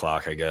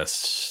 3:00, I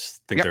guess.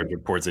 I think there are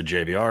reports that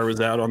JVR was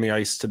out on the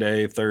ice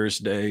today,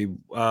 Thursday.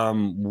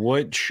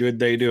 What should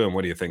they do, and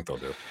what do you think they'll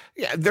do?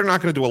 Yeah, they're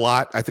not going to do a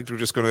lot. I think they're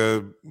just going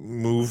to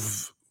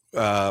move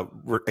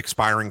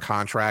expiring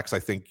contracts. I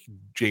think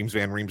James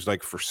Van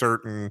Riemsdyk for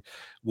certain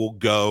will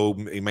go.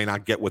 He may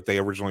not get what they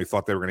originally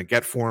thought they were going to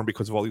get for him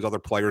because of all these other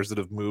players that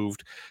have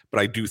moved,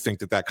 but I do think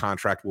that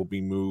contract will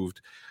be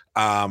moved.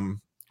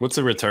 What's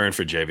the return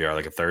for JVR?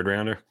 Like a third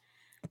rounder?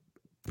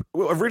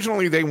 Well,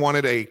 originally they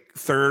wanted a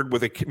third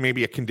with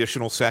maybe a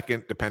conditional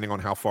second, depending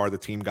on how far the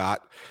team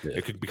got. Yeah.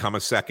 It could become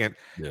a second.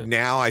 Yeah.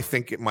 Now I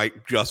think it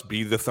might just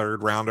be the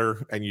third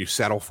rounder, and you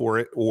settle for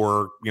it,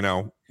 or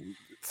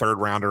third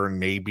rounder and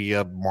maybe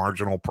a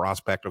marginal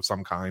prospect of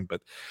some kind.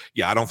 But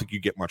yeah, I don't think you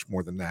get much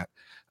more than that.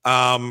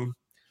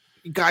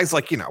 Guys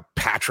like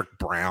Patrick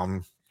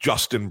Brown,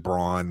 Justin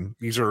Braun,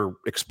 these are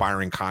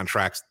expiring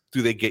contracts.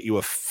 Do they get you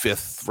a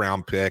 5th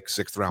round pick,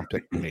 6th round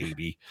pick?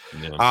 Maybe.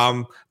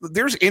 Yeah.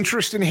 There's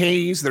interest in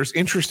Hayes. There's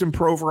interest in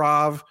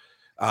Provorov.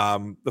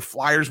 The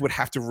Flyers would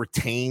have to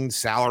retain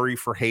salary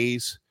for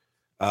Hayes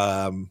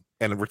and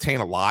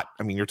retain a lot.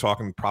 I mean, you're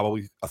talking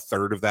probably a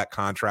third of that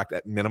contract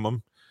at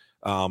minimum.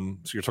 So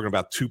you're talking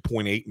about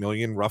 $2.8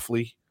 million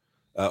roughly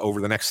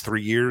over the next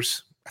 3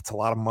 years. That's a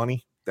lot of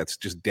money. That's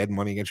just dead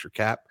money against your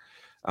cap.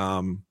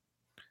 And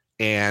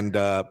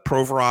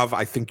Provorov,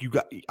 I think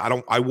I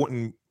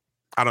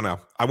don't know.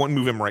 I wouldn't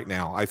move him right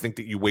now. I think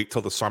that you wait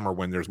till the summer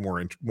when there's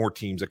more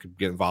teams that could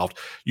get involved.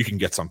 You can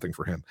get something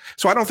for him.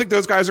 So I don't think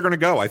those guys are going to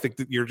go. I think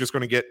that you're just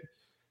going to get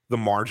the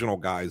marginal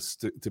guys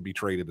to be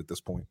traded at this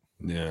point.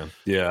 Yeah.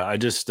 Yeah. I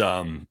just,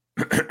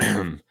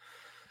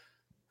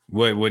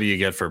 what do you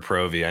get for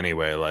Provy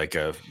anyway? Like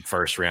a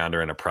first rounder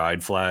and a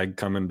pride flag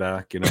coming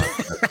back,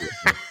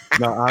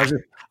 No, I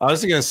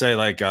was going to say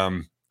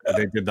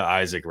they did the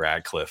Isaac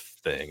Ratcliffe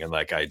thing, and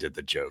I did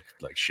the joke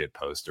shit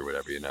post or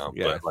whatever,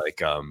 Yeah. But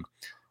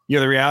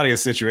the reality of the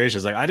situation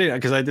is I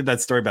did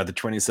that story about the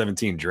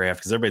 2017 draft,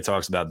 because everybody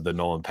talks about the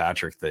Nolan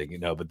Patrick thing,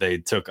 but they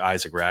took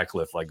Isaac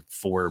Ratcliffe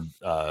 4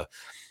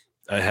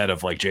 ahead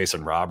of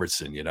Jason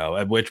Robertson,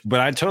 but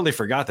I totally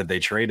forgot that they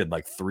traded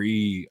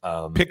 3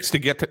 picks to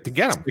get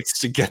him, picks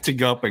to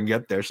go up and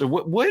get there. So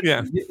what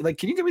yeah,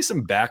 can you give me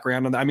some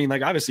background on that? I mean,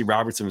 obviously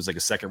Robertson was a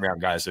second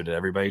round guy, so did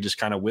everybody just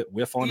kind of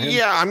whiff on him?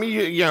 Yeah, I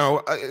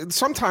mean,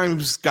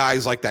 sometimes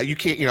guys like that, you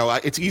can't,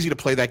 it's easy to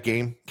play that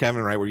game,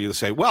 Kevin, right, where you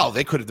say, well,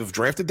 they could have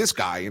drafted this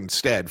guy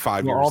instead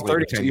 5 years all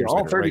later, 32,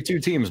 all 32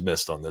 right? Teams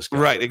missed on this guy.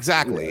 Right,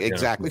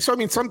 exactly. So I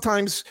mean,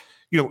 sometimes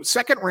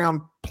second round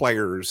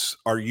players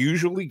are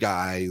usually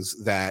guys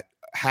that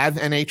have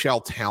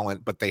NHL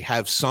talent, but they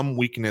have some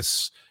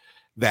weakness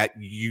that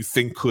you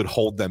think could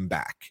hold them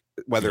back.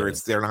 Whether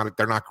it's they're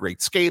not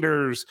great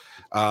skaters,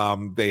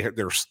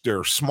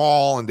 they're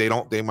small and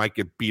they might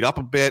get beat up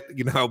a bit,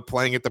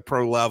 playing at the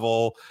pro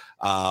level.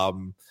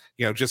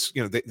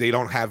 They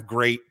don't have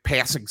great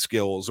passing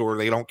skills, or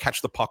they don't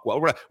catch the puck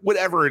well,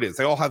 whatever it is.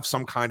 They all have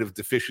some kind of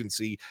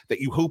deficiency that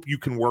you hope you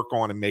can work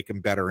on and make them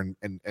better and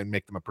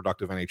make them a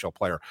productive NHL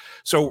player.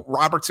 So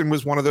Robertson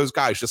was one of those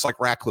guys, just like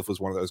Ratcliffe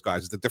was one of those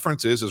guys. The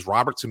difference is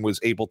Robertson was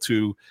able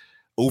to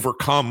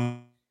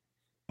overcome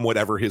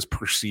whatever his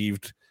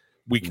perceived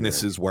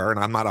weaknesses were. And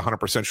I'm not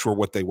 100% sure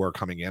what they were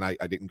coming in. I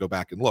didn't go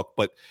back and look,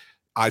 but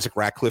Isaac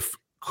Ratcliffe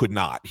could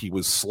not. He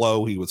was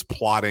slow. He was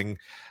plodding,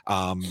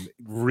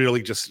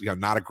 really just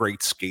not a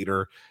great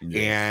skater.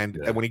 And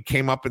when he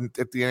came up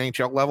at the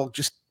NHL level,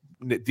 just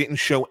didn't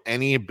show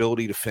any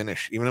ability to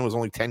finish, even though it was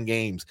only 10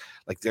 games.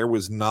 Like there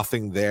was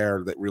nothing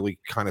there that really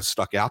kind of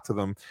stuck out to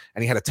them.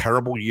 And he had a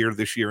terrible year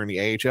this year in the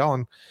AHL,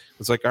 and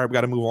it's like, all right, we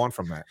got to move on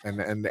from that.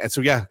 And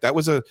so yeah, that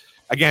was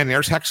again,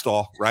 there's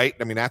Hextall, right?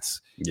 I mean,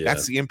 that's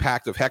the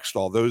impact of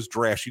Hextall. Those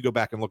drafts, you go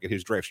back and look at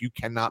his drafts, you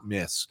cannot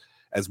miss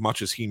as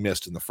much as he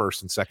missed in the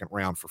first and second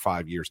round for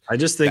 5 years. I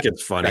just think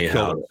it's funny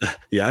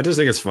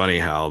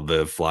how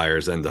the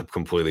Flyers end up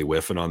completely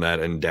whiffing on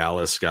that. And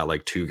Dallas got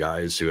like 2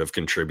 guys who have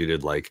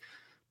contributed like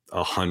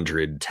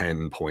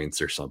 110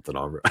 points or something.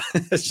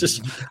 It's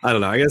just, I don't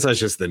know. I guess that's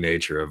just the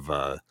nature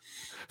of,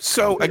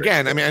 so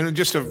again, I mean, and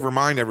just to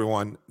remind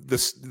everyone,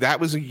 that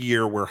was a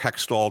year where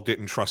Hextall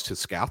didn't trust his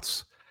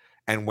scouts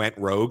and went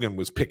rogue and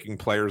was picking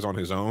players on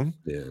his own.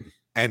 Yeah.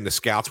 And the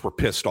scouts were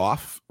pissed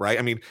off, right?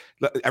 I mean,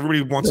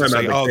 everybody wants to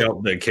say,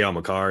 the Cale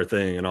Makar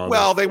thing and all.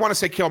 Well, they want to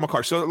say Cale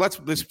Makar. So let's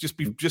just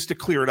to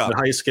clear it up.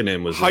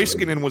 Heiskanen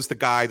was the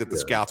guy that the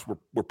scouts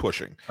were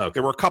pushing. Okay.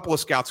 There were a couple of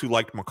scouts who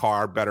liked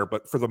Makar better,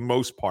 but for the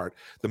most part,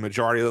 the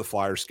majority of the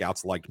Flyers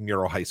scouts liked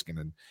Miro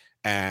Heiskanen,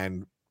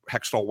 and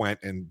Hextall went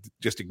and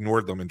just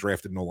ignored them and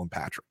drafted Nolan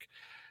Patrick.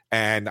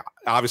 And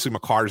obviously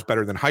Makar is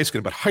better than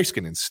Heiskanen, but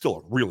Heiskanen's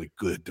still a really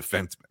good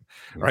defenseman,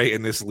 right?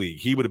 In this league,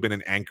 he would have been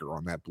an anchor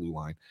on that blue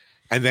line.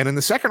 And then in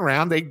the second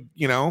round,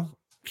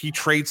 he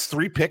trades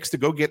 3 picks to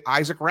go get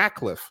Isaac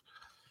Ratcliffe.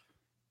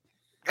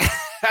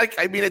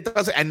 I mean, it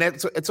doesn't, and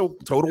it's a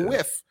total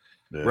whiff,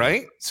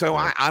 right? So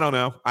I don't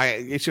know.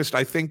 I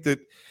think that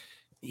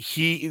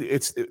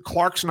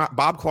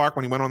Bob Clark,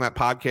 when he went on that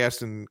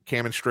podcast and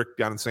Cam and Strick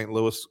down in St.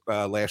 Louis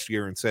last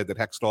year and said that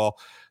Hextall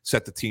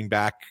set the team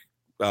back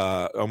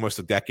almost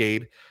a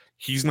decade.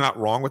 He's not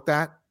wrong with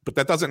that, but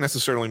that doesn't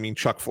necessarily mean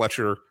Chuck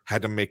Fletcher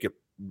had to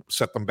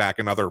set them back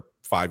another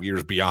 5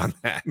 years beyond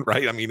that,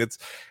 right? I mean,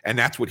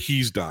 that's what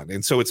he's done.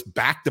 And so it's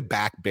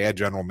back-to-back bad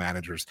general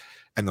managers,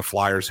 and the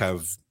Flyers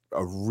have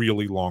a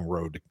really long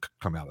road to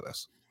come out of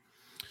this.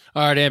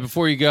 All right, and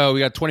before you go, we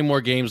got 20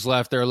 more games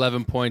left. They're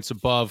 11 points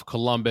above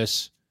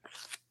Columbus.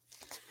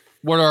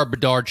 What are our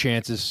Bedard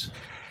chances?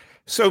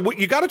 So what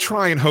you got to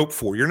try and hope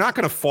for, you're not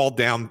going to fall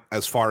down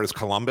as far as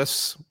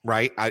Columbus,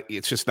 right?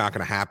 It's just not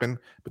going to happen.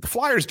 But the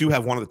Flyers do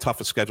have one of the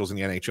toughest schedules in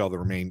the NHL the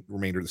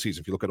remainder of the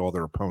season. If you look at all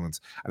their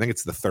opponents, I think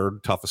it's the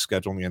 3rd toughest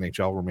schedule in the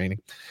NHL remaining.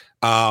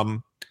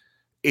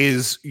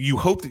 Is you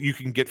hope that you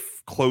can get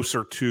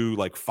closer to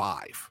like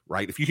 5,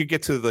 right? If you could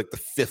get to like the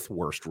 5th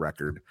worst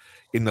record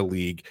in the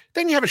league,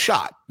 then you have a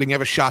shot. Then you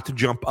have a shot to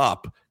jump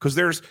up, because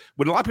there's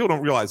what a lot of people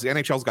don't realize. The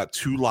NHL's got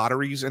 2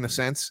 lotteries in a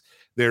sense.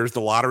 There's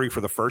the lottery for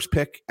the first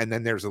pick, and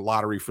then there's a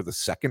lottery for the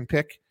second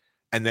pick,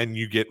 and then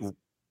you get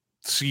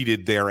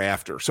seeded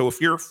thereafter. So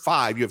if you're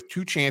 5, you have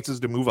 2 chances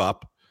to move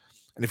up,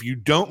 and if you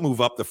don't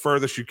move up, the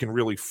furthest you can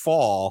really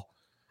fall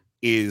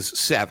is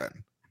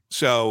 7.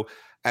 So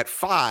at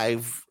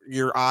 5,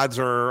 your odds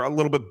are a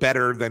little bit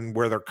better than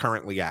where they're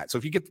currently at. So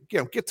if you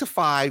get to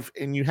 5,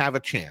 and you have a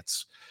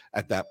chance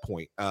at that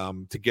point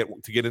to get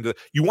into,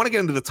 you want to get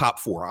into the top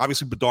 4.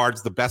 Obviously,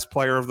 Bedard's the best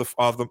player of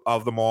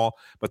them all,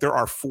 but there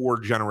are 4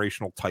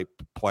 generational type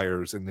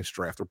players in this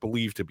draft, or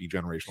believed to be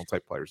generational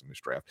type players in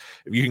this draft.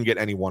 If you can get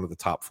any one of the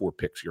top 4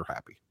 picks, you're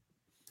happy.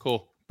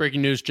 Cool.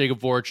 Breaking news: Jacob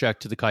Voracek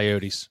to the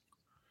Coyotes.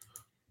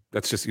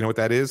 That's just, you know what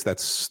that is?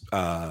 That's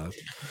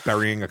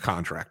burying a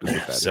contract is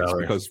what that is,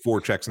 because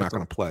Voracek's not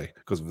going to play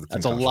because of the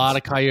concussions. That's a lot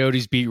of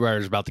Coyotes beat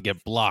writers about to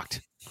get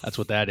blocked. That's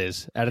what that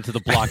is. Add it to the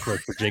block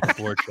list for Jacob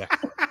Voracek.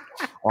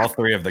 All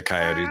 3 of the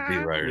Coyotes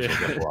beat writers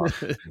will get blocked.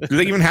 Do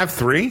they even have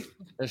 3?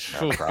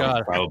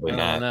 Probably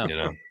not. You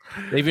know,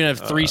 they even have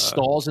 3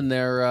 stalls in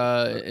their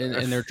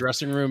in their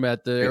dressing room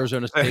at the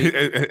Arizona State.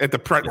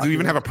 Do you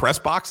even have a press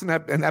box in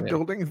that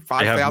building?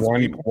 5,000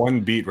 people.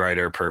 One beat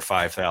writer per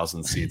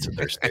 5,000 seats at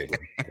their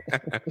stadium.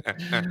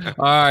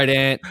 All right,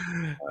 Ant.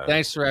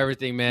 Thanks for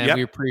everything, man. Yep.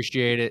 We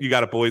appreciate it. You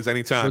got it, boys.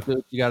 Anytime.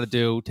 You got to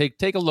do.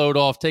 Take a load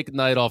off. Take a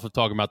night off of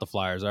talking about the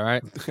Flyers. All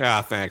right.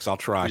 Yeah, thanks. I'll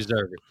try. You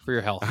deserve it for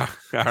your health.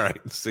 All right.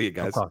 See you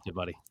guys. I'll talk to you,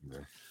 buddy. Yeah.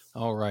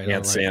 All right.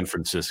 And San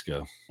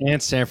Francisco.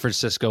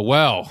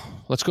 Well,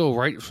 let's go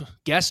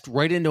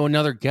right into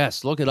another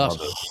guest. Look at us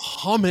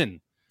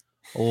humming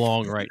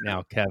along right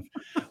now, Kev.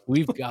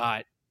 We've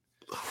got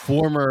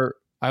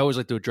I always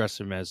like to address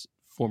him as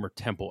former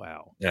Temple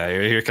Owl. Yeah,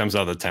 here comes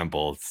all the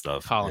Temple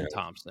stuff. Colin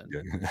Thompson.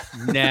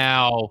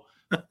 Now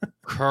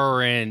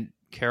current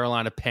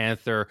Carolina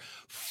Panther,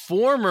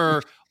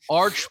 former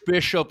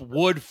Archbishop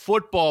Wood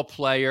football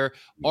player.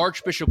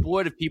 Archbishop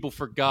Wood, if people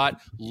forgot,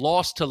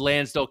 lost to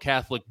Lansdale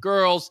Catholic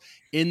Girls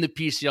in the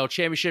PCL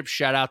Championship.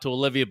 Shout out to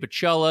Olivia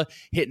Bacella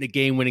hitting a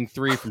game-winning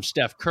 3 from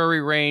Steph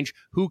Curry range.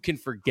 Who can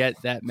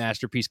forget that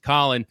masterpiece?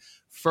 Colin,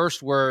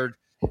 first word,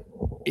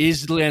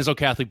 is Lansdale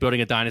Catholic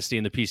building a dynasty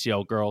in the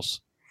PCL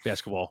Girls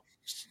basketball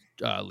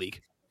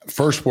league?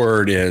 First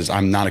word is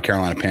I'm not a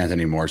Carolina Panther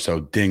anymore,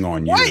 so ding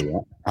on you.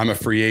 What? I'm a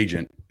free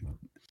agent.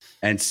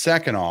 And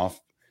second off,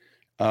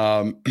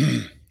 I'd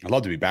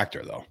love to be back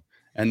there, though.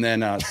 And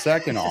then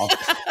second off,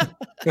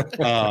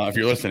 if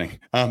you're listening,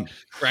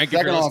 Frank,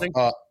 second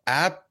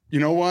off, you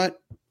know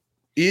what?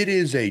 It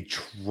is a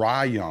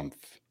triumph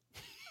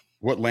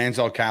what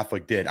Lansdale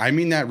Catholic did. I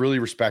mean that really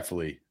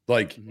respectfully.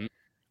 Like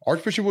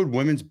Archbishop Wood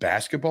women's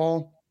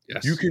basketball,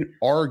 you can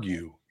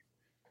argue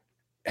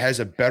has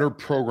a better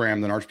program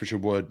than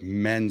Archbishop Wood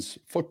men's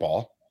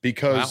football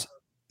because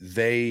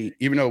they,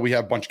 even though we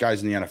have a bunch of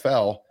guys in the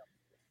NFL,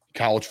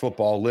 college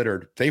football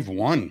littered, they've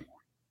won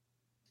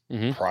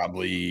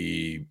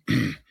probably,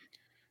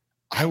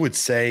 I would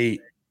say,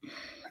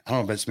 I don't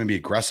know if that's maybe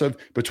aggressive,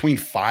 between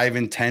 5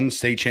 and 10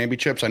 state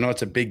championships. I know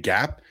it's a big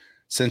gap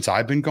since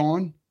I've been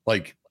gone.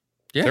 Like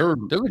they're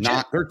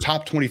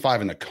top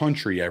 25 in the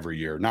country every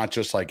year, not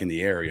just like in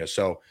the area.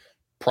 So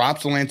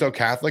props to Lansdale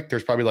Catholic.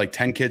 There's probably like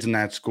 10 kids in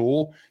that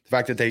school. The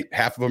fact that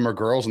half of them are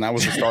girls and that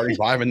was the starting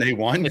 5 and they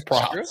won.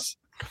 Props.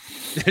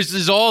 This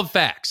is all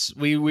facts.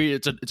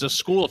 It's a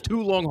school of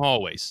 2 long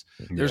hallways.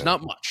 There's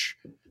not much.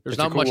 There's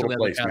not much of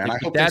place, man. I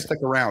hope they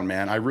stick around,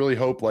 man. I really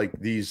hope like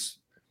these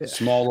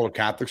small little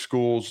Catholic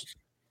schools,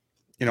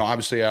 you know,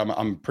 obviously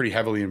I'm pretty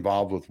heavily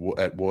involved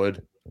at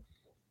Wood.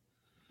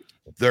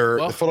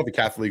 The Philadelphia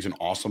Catholic League is an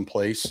awesome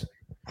place.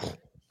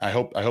 I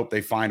hope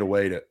they find a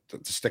way to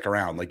stick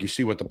around. Like you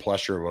see what the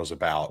Plesher was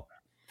about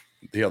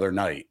the other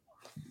night.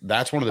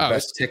 That's one of the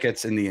best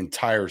tickets in the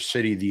entire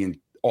city,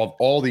 of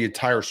all the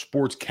entire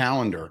sports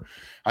calendar.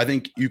 I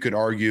think you could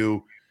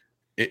argue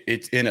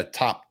it's in a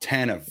top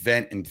 10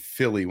 event in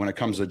Philly when it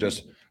comes to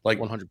just like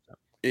 100%.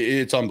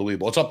 It's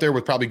unbelievable. It's up there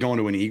with probably going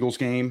to an Eagles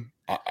game.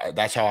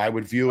 That's how I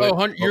would view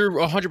it. You're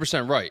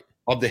 100% right.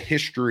 Of the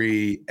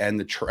history and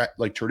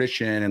the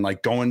tradition and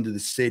like going to the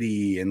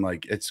city and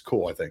like it's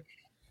cool. I think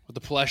with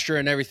the Plesher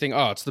and everything.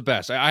 Oh, it's the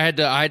best. I had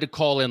to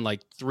call in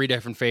like 3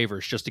 different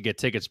favors just to get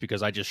tickets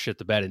because I just shit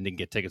the bed and didn't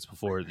get tickets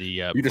before the.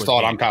 You just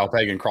thought I'm Kyle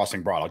Pagan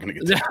crossing Broad. I'm gonna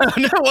get tickets.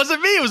 No, it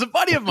wasn't me. It was a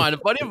buddy of mine. A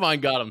buddy of mine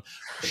got them.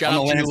 Shout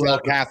out to Lansdale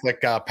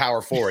Catholic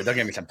power forward. They'll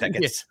give me some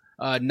tickets.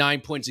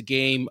 9 points a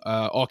game,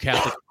 all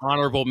Catholic,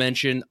 honorable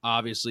mention.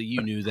 Obviously,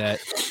 you knew that.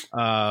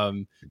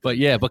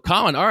 But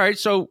Colin, all right.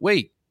 So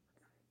wait,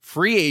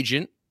 free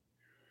agent.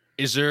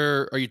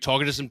 Are you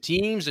talking to some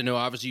teams? I know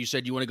obviously you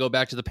said you want to go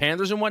back to the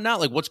Panthers and whatnot.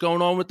 Like what's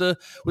going on with the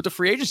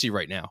free agency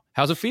right now?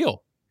 How's it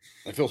feel?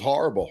 It feels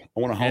horrible. I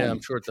want to home. Yeah,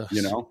 I'm sure it does.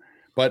 You know,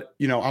 but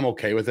you know, I'm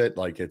okay with it.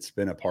 Like it's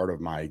been a part of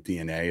my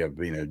DNA of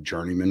being a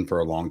journeyman for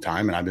a long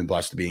time. And I've been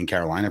blessed to be in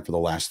Carolina for the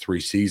last 3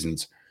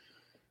 seasons.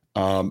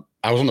 I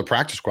was on the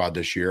practice squad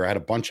this year. I had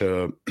a bunch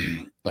of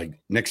like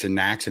nicks and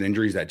knacks and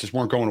injuries that just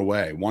weren't going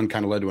away. One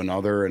kind of led to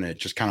another and it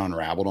just kind of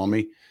unraveled on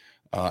me.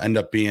 End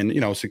up being, you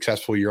know, a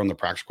successful year on the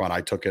practice squad.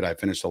 I took it. I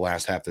finished the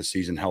last half of the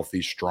season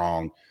healthy,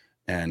 strong.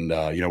 And,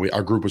 you know,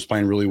 our group was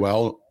playing really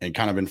well and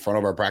kind of in front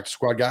of our practice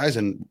squad guys.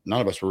 And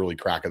none of us were really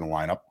cracking the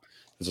lineup.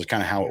 This is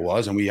kind of how it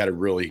was. And we had a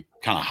really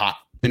kind of hot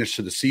finish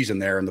to the season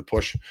there and the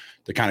push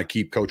to kind of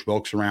keep Coach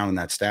Wilkes around and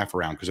that staff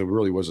around because it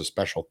really was a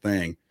special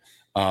thing.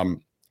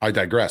 I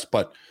digress,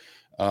 but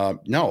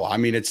no, I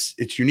mean,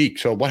 it's unique.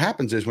 So what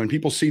happens is when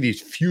people see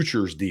these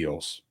futures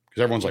deals,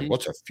 because everyone's like,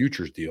 what's a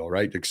futures deal,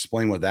 right?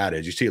 Explain what that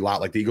is. You see a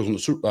lot like the Eagles in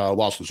the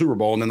lost in the Super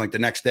Bowl. And then like the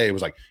next day it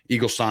was like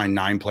Eagles signed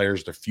 9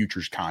 players to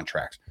futures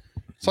contracts.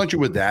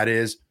 Essentially what that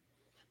is,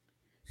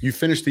 you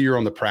finish the year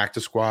on the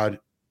practice squad,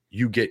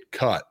 you get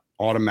cut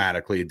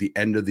automatically at the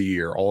end of the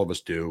year. All of us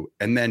do.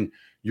 And then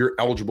you're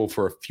eligible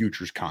for a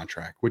futures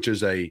contract, which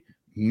is a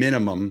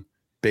minimum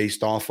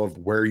based off of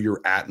where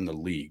you're at in the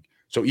league.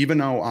 So even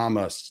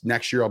though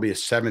next year I'll be a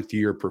 7th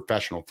year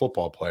professional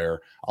football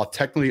player, I'll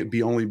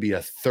technically only be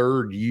a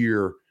 3rd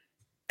year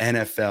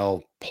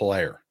NFL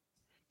player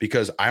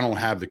because I don't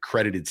have the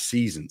credited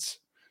seasons.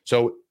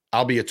 So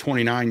I'll be a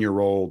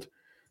 29-year-old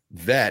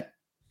vet,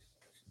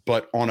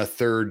 but on a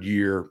 3rd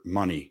year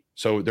money.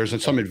 So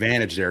there's some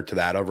advantage there to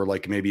that over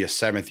like maybe a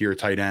 7th year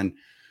tight end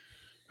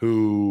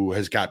who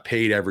has got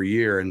paid every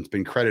year and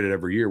been credited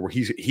every year where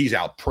he's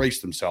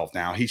outpriced himself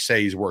now. He says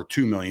he's worth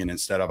 $2 million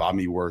instead of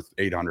I'm worth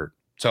 $800.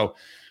 So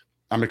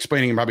I'm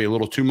explaining probably a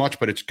little too much,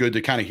 but it's good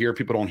to kind of hear.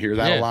 People don't hear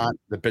that a lot,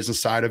 the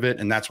business side of it.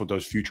 And that's what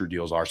those future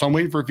deals are. So I'm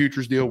waiting for a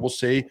futures deal. We'll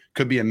see.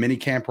 Could be a mini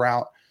camp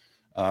route.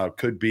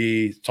 Could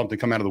be something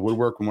come out of the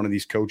woodwork when one of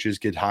these coaches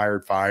get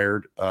hired,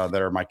 fired,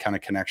 that are my kind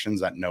of connections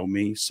that know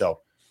me.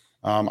 So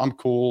I'm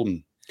cool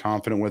and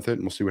confident with it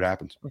and we'll see what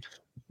happens.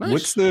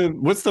 Nice.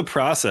 What's the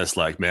process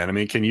like, man? I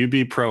mean, can you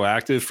be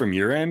proactive from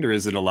your end, or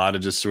is it a lot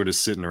of just sort of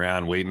sitting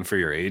around waiting for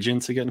your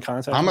agent to get in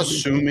contact? I'm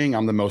assuming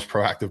I'm the most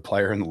proactive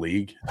player in the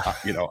league.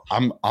 You know,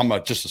 I'm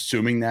just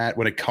assuming that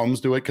when it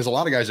comes to it, because a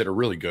lot of guys that are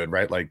really good,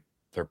 right? Like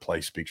their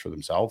play speaks for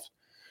themselves.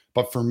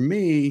 But for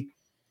me,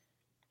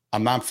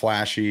 I'm not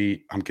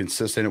flashy. I'm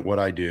consistent at what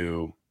I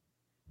do,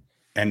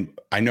 and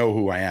I know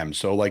who I am.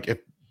 So, like, if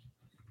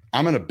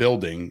I'm in a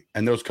building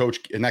and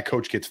that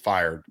coach gets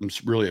fired, I'm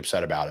really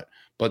upset about it.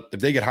 But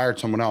if they get hired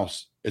someone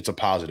else, it's a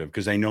positive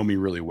because they know me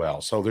really well.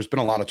 So there's been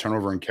a lot of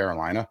turnover in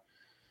Carolina.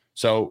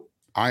 So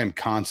I am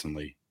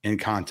constantly in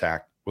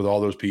contact with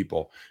all those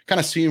people, kind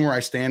of seeing where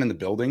I stand in the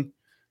building.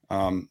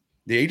 The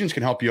agents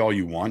can help you all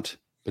you want.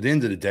 But at the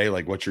end of the day,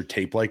 like what's your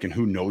tape like and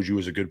who knows you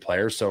as a good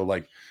player? So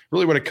like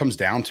really what it comes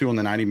down to on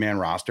the 90-man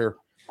roster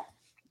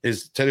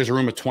is say there's a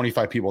room of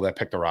 25 people that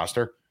pick the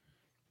roster.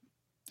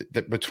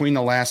 That between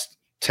the last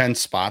 10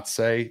 spots,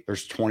 say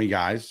there's 20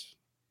 guys,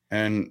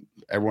 and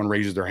everyone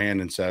raises their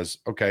hand and says,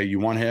 okay, you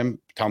want him?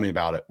 Tell me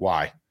about it.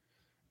 Why?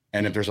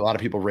 And if there's a lot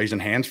of people raising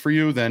hands for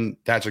you, then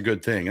that's a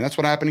good thing. And that's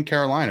what happened in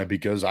Carolina,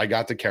 because I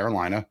got to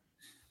Carolina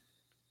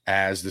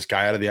as this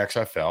guy out of the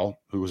XFL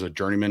who was a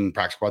journeyman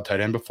practice squad tight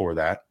end before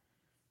that,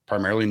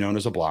 primarily known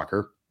as a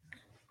blocker,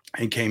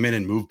 and came in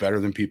and moved better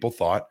than people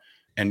thought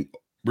and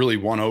really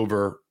won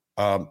over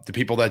the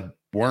people that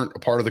weren't a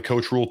part of the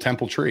Coach Rule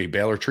Temple tree,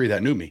 Baylor tree,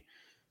 that knew me.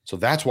 So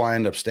that's why I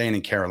ended up staying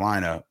in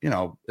Carolina. You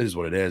know, it is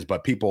what it is,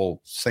 but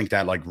people think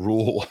that like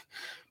Rule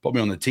put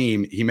me on the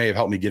team. He may have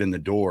helped me get in the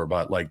door,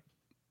 but like,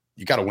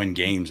 you got to win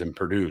games and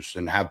produce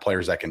and have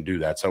players that can do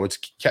that. So it's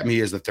kept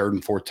me as the third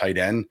and fourth tight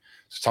end,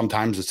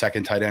 sometimes the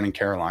second tight end in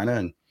Carolina.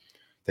 And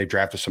they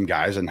drafted some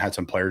guys and had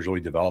some players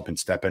really develop and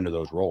step into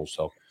those roles.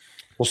 So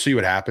we'll see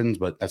what happens,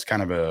 but that's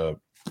kind of a,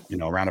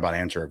 roundabout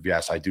answer of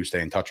yes, I do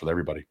stay in touch with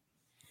everybody.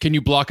 Can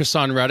you block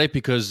Hassan Reddick?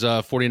 Because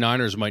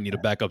 49ers might need a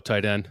backup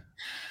tight end.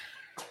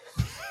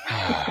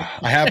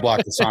 I have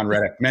blocked Hassan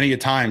Reddick many a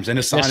times. And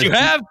Hassan Yes, you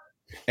have.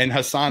 And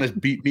Hassan has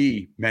beat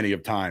me many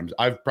of times.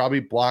 I've probably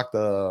blocked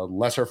a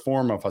lesser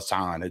form of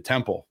Hassan at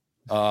Temple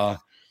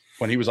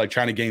when he was like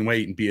trying to gain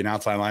weight and be an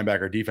outside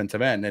linebacker,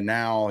 defensive end. And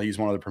now he's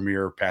one of the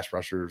premier pass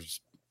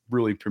rushers,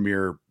 really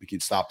premier. He can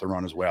stop the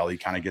run as well. He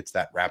kind of gets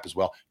that rap as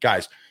well.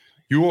 Guys,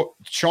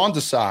 Sean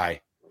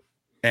Desai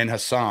and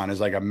Hassan is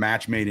like a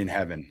match made in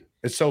heaven.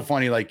 It's so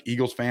funny, like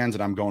Eagles fans,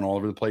 and I'm going all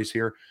over the place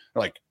here.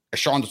 They're like, is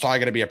Sean Desai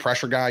going to be a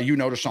pressure guy?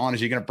 Deshaun,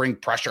 is he going to bring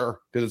pressure?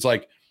 Because it's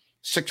like,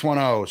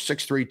 610,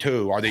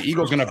 632. Are the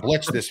Eagles going to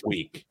blitz this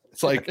week?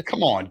 It's like,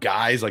 come on,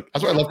 guys. Like,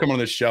 that's why I love coming on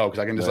this show, because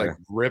I can just like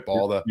rip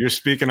all the. You're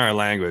speaking our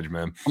language,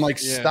 man. I'm like,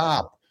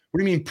 stop. What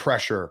do you mean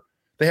pressure?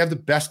 They have the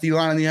best D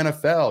line in the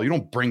NFL. You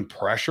don't bring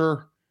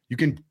pressure. You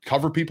can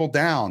cover people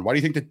down. Why do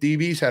you think the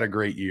DBs had a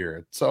great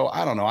year? So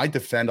I don't know. I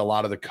defend a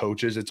lot of the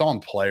coaches. It's on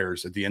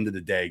players at the end of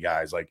the day,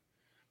 guys. Like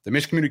the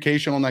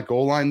miscommunication on that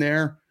goal line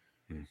there,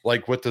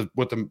 like with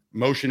the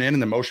motion in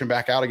and the motion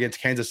back out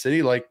against Kansas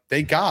City, like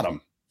they got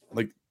them.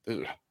 Like,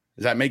 does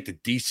that make the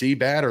DC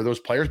bad or those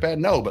players bad?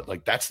 No, but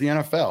like that's the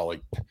NFL.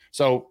 Like,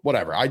 so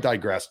whatever. I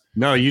digress.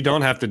 No, you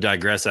don't have to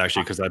digress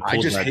actually, because I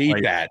just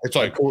hate that. It's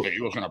like, oh,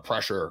 he was going to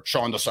pressure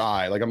Sean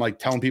Desai. Like I'm like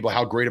telling people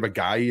how great of a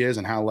guy he is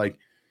and how like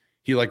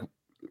he like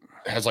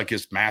has like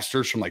his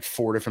masters from like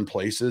 4 different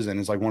places and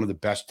is like one of the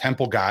best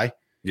Temple guy.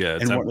 Yeah,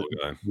 and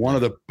one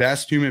of the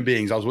best human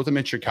beings. I was with him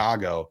in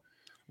Chicago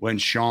when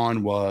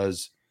Sean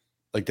was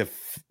like the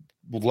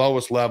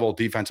lowest level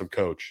defensive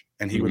coach,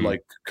 and he would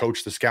like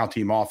coach the scout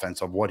team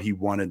offense of what he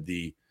wanted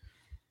the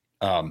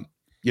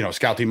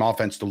scout team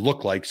offense to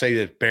look like. Say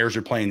that Bears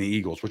are playing the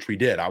Eagles, which we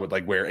did. I would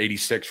like wear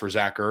 86 for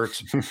Zach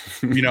Ertz,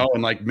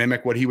 and like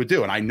mimic what he would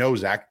do. And I know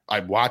Zach,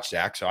 I'd watch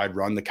Zach, so I'd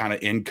run the kind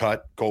of in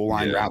cut goal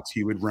line routes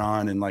he would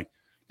run. And like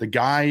the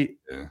guy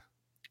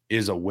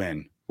is a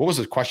win. What was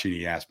the question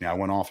he asked me? I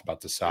went off about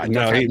the side.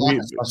 No,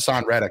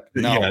 Hassan Reddick.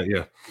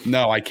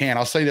 No, I can't.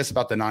 I'll say this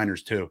about the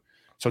Niners too.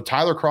 So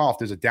Tyler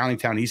Croft is a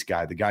Downingtown East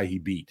guy, the guy he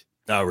beat.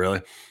 Oh,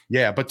 really?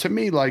 Yeah, but to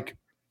me, like,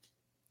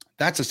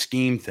 that's a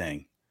scheme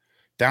thing.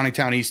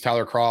 Downingtown East,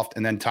 Tyler Croft,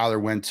 and then Tyler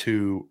went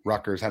to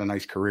Rutgers, had a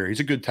nice career. He's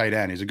a good tight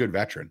end. He's a good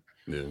veteran.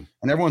 Yeah.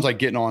 And everyone's like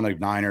getting on the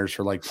Niners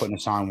for like putting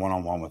us on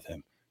one-on-one with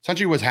him.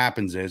 Essentially what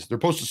happens is they're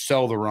supposed to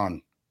sell the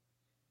run.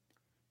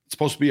 It's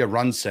supposed to be a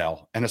run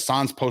sell, and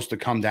Hassan's supposed to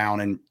come down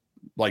and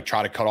like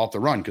try to cut off the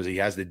run because he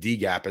has the D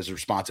gap as a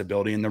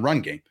responsibility in the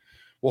run game.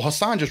 Well,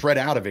 Hassan just read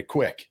out of it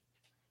quick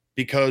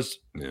because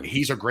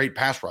he's a great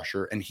pass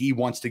rusher and he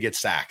wants to get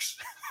sacks.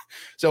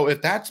 So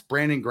if that's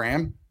Brandon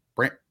Graham,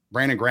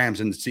 Brandon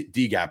Graham's in the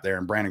D gap there,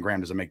 and Brandon Graham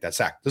doesn't make that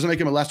sack. Doesn't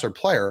make him a lesser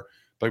player,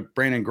 but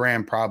Brandon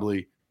Graham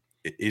probably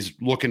is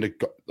looking to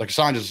go, like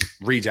Hassan just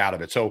reads out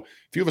of it. So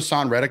if you have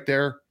Hassan Reddick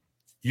there,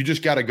 you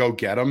just got to go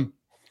get him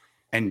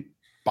and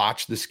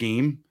botch the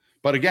scheme.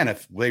 But again,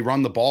 if they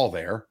run the ball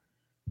there,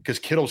 because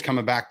Kittle's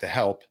coming back to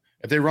help,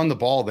 if they run the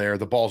ball there,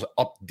 the ball's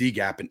up D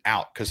gap and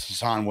out because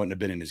Hassan wouldn't have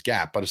been in his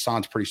gap. But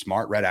Hassan's pretty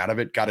smart, read out of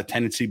it, got a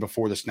tendency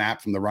before the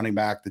snap from the running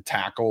back, the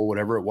tackle,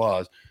 whatever it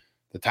was.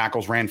 The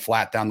tackles ran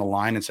flat down the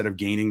line instead of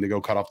gaining to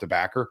go cut off the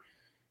backer.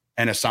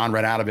 And Hassan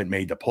read out of it,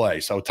 made the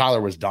play. So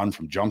Tyler was done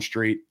from Jump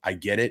Street. I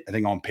get it. I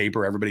think on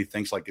paper, everybody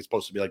thinks like it's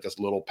supposed to be like this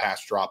little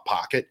pass drop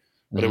pocket,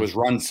 but it was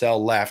run,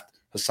 sell left.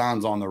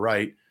 Hassan's on the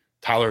right.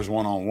 Tyler's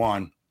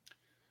one-on-one.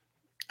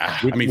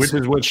 Which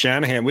is what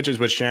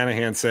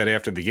Shanahan said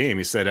after the game.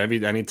 He said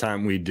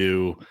anytime we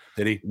do,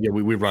 did he? Yeah,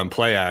 we run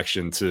play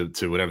action to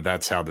whatever.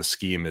 That's how the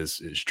scheme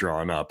is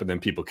drawn up, and then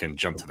people can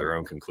jump to their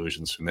own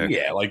conclusions from there.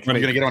 Yeah, like when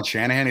you're gonna get on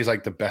Shanahan, he's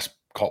like the best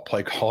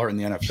play caller in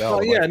the NFL.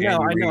 Oh, yeah, no,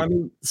 I know. I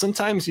mean,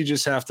 sometimes you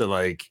just have to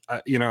like,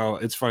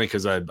 it's funny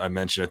because I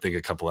mentioned I think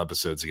a couple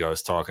episodes ago I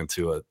was talking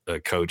to a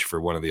coach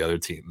for one of the other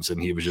teams,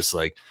 and he was just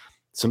like,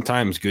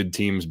 sometimes good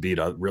teams beat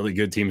really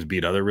good teams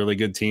beat other really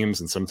good teams,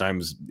 and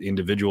sometimes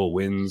individual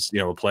wins,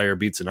 a player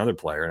beats another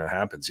player, and it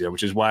happens,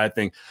 which is why I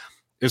think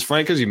it's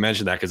funny because you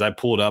mentioned that, because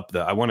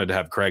I wanted to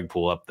have Craig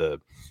pull up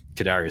the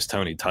Kadarius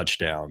Toney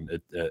touchdown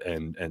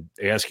and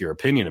ask your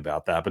opinion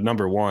about that. But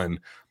number one,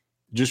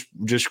 just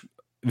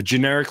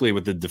generically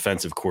with the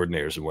defensive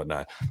coordinators and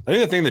whatnot. I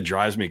think the thing that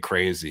drives me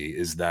crazy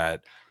is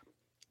that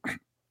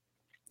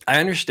I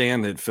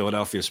understand that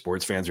Philadelphia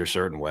sports fans are a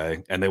certain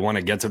way and they want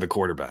to get to the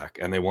quarterback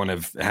and they want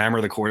to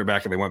hammer the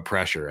quarterback and they want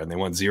pressure and they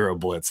want zero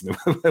blitz. And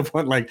they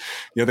want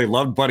they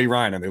love Buddy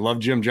Ryan and they love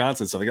Jim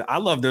Johnson. So I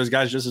love those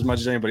guys just as much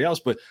as anybody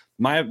else. But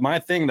my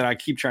thing that I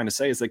keep trying to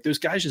say is those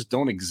guys just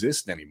don't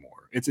exist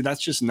anymore.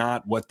 That's just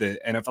not what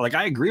and if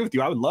I agree with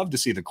you, I would love to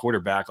see the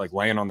quarterback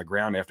laying on the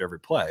ground after every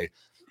play,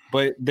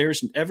 but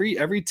there's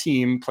every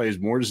team plays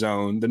more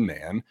zone than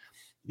man.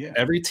 Yeah.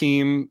 Every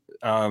team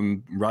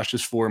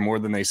rushes for more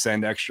than they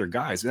send extra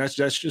guys. And that's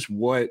just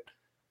what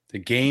the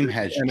game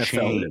has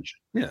changed.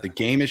 Yeah. The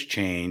game has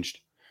changed.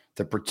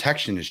 The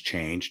protection has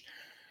changed.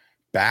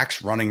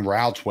 Backs running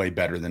routes way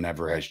better than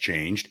ever has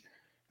changed.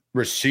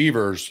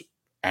 Receivers,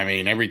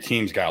 every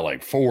team's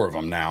got 4 of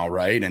them now,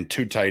 right? And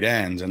 2 tight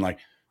ends. And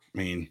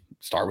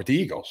start with the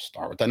Eagles,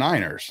 start with the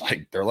Niners.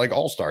 They're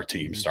all-star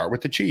teams. Start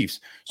with the Chiefs.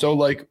 So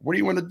what do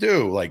you want to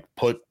do?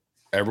 Put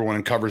everyone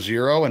in cover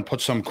 0 and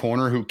put some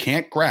corner who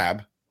can't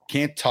grab,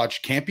 can't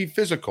touch, can't be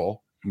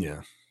physical.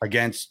 Yeah.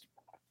 Against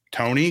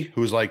Tony,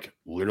 who's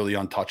literally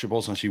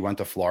untouchable since he went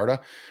to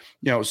Florida.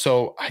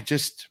 So I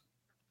just,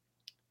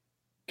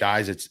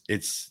 guys,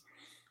 it's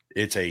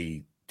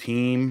a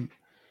team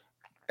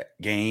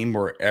game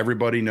where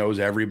everybody knows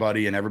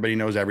everybody and everybody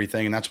knows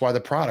everything. And that's why the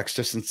product's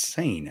just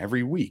insane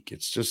every week.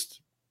 It's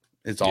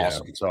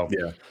awesome. So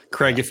yeah.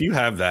 Craig, if you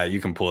have that,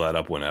 you can pull that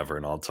up whenever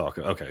and I'll talk.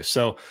 Okay.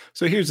 So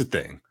here's the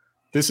thing.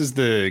 This is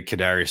the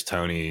Kadarius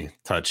Toney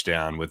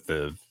touchdown with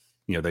the,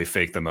 they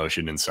fake the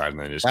motion inside and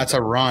then just. That's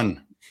a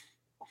run.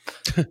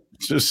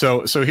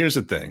 So here's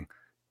the thing.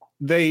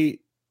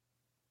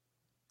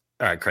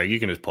 All right, Craig, you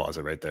can just pause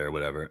it right there or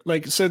whatever.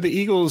 So the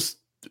Eagles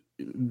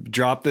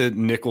drop the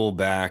nickel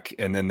back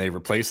and then they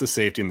replace the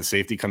safety and the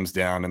safety comes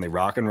down and they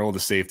rock and roll the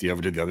safety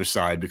over to the other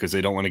side because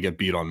they don't want to get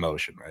beat on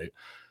motion, right?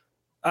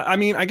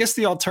 I guess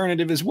the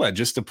alternative is what?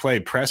 Just to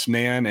play press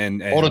man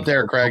and hold it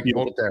there, Craig.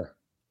 Hold it there.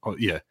 Oh,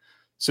 yeah.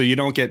 So you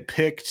don't get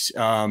picked,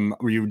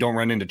 or you don't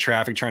run into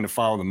traffic trying to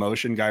follow the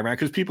motion guy around.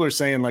 Because people are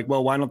saying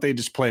well, why don't they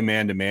just play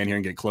man to man here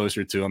and get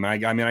closer to him? I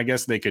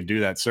guess they could do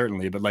that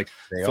certainly, but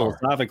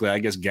philosophically, I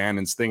guess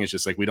Gannon's thing is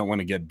just we don't want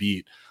to get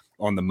beat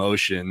on the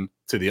motion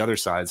to the other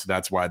side, so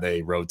that's why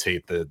they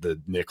rotate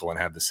the nickel and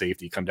have the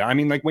safety come down.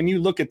 When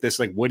you look at this,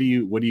 what do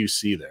you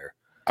see there?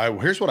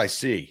 Here's what I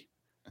see.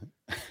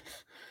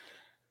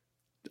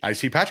 I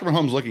see Patrick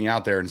Mahomes looking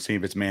out there and see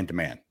if it's man to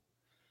man.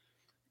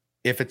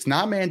 If it's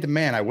not man to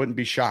man, I wouldn't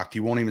be shocked. He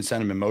won't even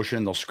send him in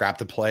motion. They'll scrap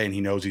the play and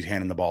he knows he's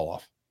handing the ball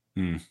off.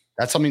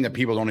 That's something that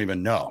people don't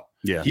even know.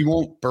 Yeah. He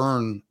won't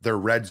burn their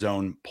red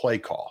zone play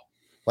call.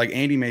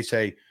 Andy may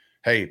say,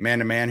 hey, man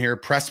to man here,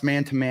 press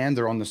man to man.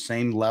 They're on the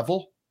same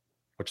level,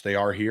 which they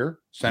are here.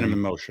 Send him in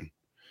motion.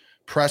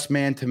 Press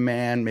man to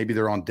man. Maybe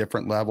they're on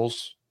different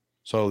levels.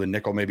 So the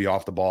nickel may be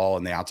off the ball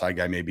and the outside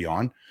guy may be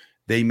on.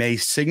 They may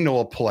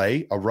signal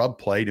a rub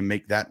play to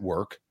make that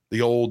work.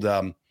 The old,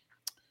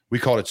 we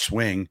called it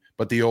swing,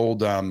 but the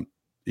old, Seattle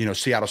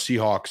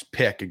Seahawks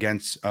pick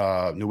against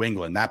New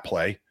England, that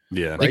play.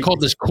 Yeah. Right? They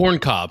called this corn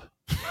cob.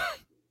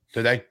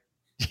 Did they?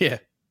 Yeah.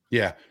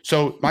 Yeah.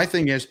 So my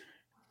thing is,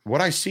 what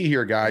I see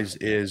here, guys,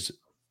 is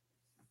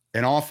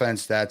an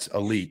offense that's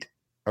elite,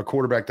 a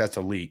quarterback that's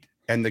elite,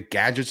 and the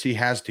gadgets he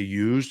has to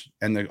use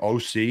and the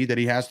OC that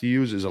he has to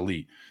use is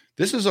elite.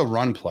 This is a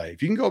run play.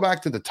 If you can go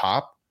back to the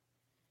top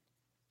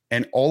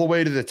and all the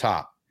way to the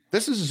top,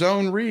 this is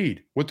zone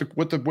read with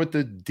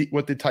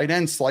the tight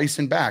end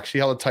slicing back. See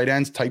how the tight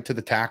end's tight to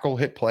the tackle?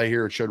 Hit play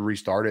here. It should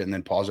restart it and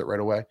then pause it right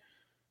away.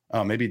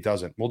 Oh, maybe it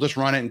doesn't. We'll just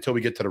run it until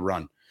we get to the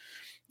run.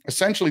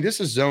 Essentially, this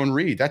is zone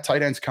read. That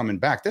tight end's coming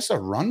back. This is a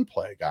run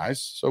play,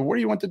 guys. So what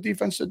do you want the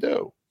defense to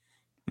do?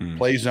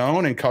 Play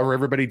zone and cover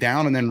everybody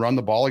down and then run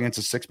the ball against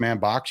a 6-man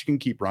box. You can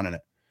keep running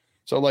it.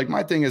 So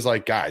my thing is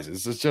guys,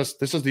 this is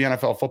the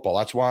NFL football.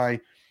 That's why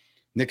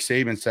Nick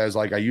Saban says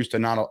I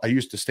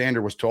used to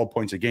standard was 12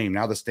 points a game.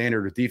 Now the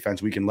standard of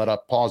defense, we can let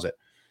up, pause it,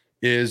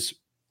 is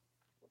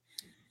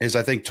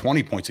I think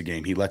 20 points a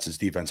game. He lets his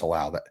defense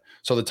allow that.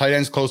 So the tight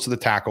end's close to the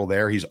tackle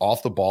there. He's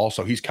off the ball.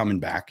 So he's coming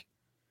back.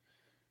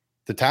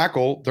 The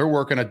tackle,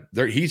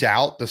 he's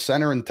out. The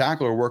center and the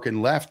tackle are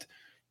working left.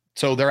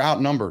 So they're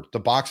outnumbered.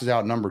 The box is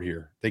outnumbered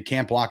here. They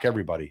can't block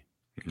everybody.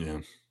 Yeah.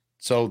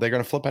 So they're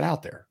going to flip it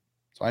out there.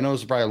 So I know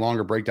this is probably a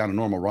longer breakdown than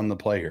normal. Run the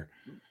play here.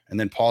 And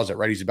then pause it,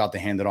 right? He's about to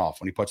hand it off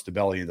when he puts the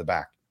belly in the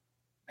back.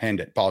 Hand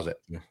it, pause it.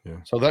 Yeah.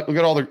 So look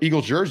at all the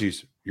Eagles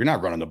jerseys. You're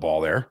not running the ball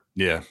there.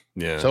 Yeah.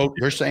 So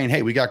they're saying,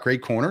 hey, we got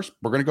great corners.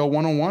 We're going to go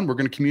one-on-one. We're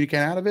going to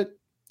communicate out of it.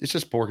 It's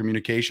just poor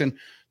communication.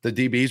 The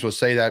DBs will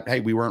say that, hey,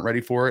 we weren't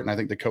ready for it. And I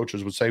think the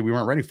coaches would say we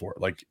weren't ready for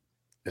it.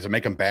 Does it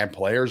make them bad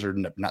players or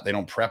not? They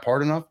don't prep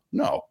hard enough?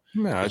 No,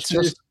 it's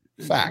just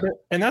fact.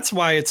 And that's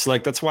why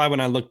that's why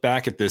when I look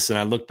back at this and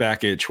I look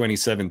back at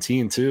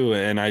 2017 too,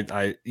 and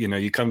I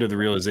you come to the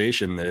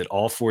realization that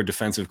all 4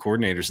 defensive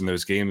coordinators in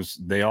those games,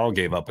 they all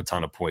gave up a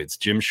ton of points.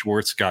 Jim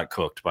Schwartz got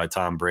cooked by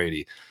Tom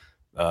Brady.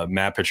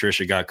 Matt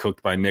Patricia got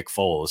cooked by Nick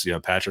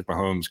Foles. Patrick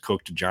Mahomes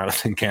cooked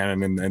Jonathan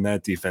Gannon and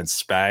that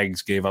defense.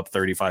 Spags gave up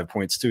 35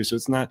 points too. So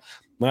it's not.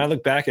 When I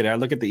look back at it, I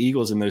look at the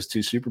Eagles in those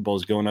two Super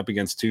Bowls going up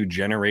against two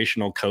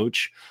generational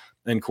coach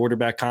and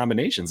quarterback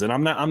combinations, and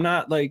I'm not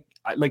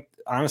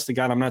honest to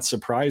God, I'm not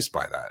surprised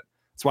by that.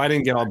 That's why I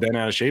didn't get all bent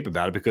out of shape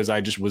about it, because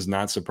I just was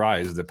not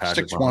surprised that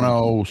Patrick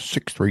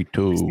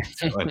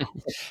 610-632.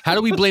 How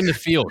do we blame the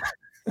field?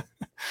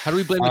 How do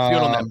we blame the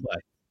field on that play?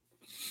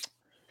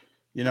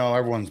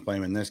 Everyone's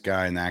blaming this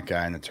guy and that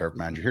guy and the turf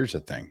manager. Here's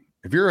the thing.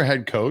 If you're a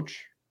head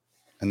coach,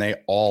 and they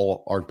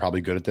all are probably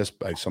good at this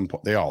by some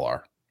point, they all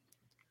are,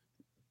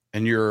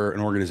 and you're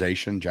an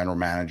organization, general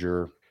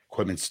manager,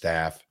 equipment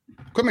staff,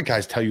 equipment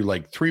guys tell you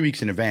like 3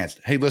 weeks in advance,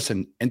 hey,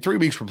 listen, in 3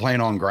 weeks, we're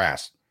playing on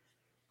grass.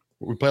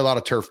 We play a lot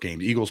of turf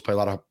games. Eagles play a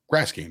lot of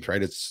grass games,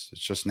 right? It's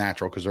just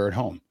natural because they're at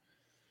home.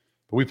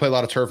 But we play a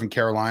lot of turf in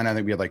Carolina. I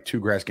think we had like 2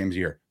 grass games a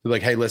year. They're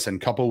like, hey, listen,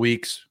 couple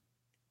weeks,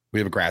 we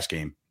have a grass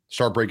game.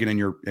 Start breaking in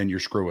your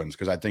screw-ins,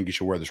 because I think you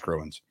should wear the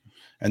screw-ins.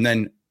 And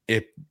then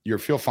if you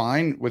feel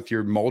fine with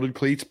your molded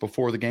cleats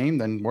before the game,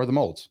 then wear the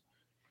molds.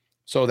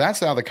 So that's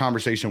how the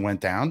conversation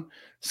went down.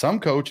 Some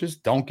coaches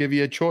don't give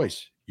you a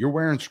choice. You're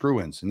wearing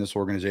screw-ins in this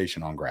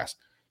organization on grass.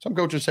 Some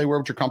coaches say wear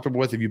what you're comfortable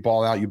with. If you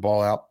ball out, you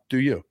ball out. Do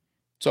you?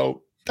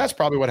 So that's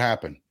probably what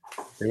happened.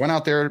 They went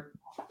out there,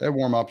 their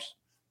warm-ups.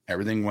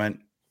 Everything went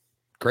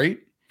great.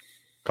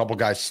 A couple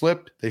guys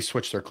slipped. They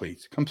switched their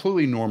cleats.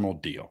 Completely normal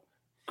deal.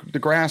 The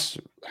grass.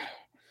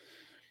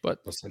 But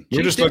listen,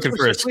 we're just looking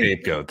for a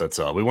scapegoat. That's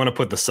all. We want to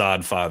put the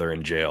sod father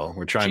in jail.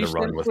 We're trying to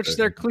run with it. Switch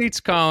their cleats,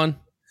 Colin.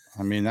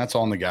 I mean, that's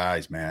on the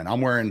guys, man.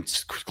 I'm wearing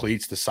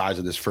cleats the size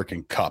of this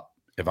freaking cup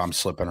if I'm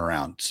slipping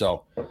around.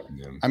 So,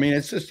 I mean,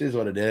 it's just is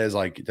what it is.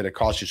 Like, did it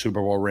cost you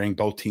Super Bowl ring?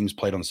 Both teams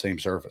played on the same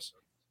surface.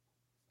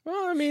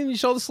 Well, I mean, you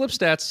saw the slip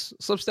stats.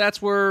 Slip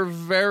stats were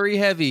very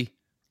heavy.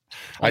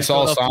 I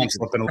saw Hassan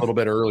slipping a little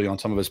bit early on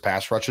some of his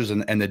pass rushes,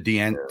 and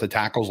the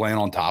tackles laying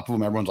on top of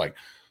him. Everyone's like,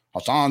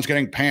 Hassan's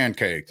getting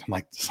pancaked. I'm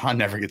like, Hassan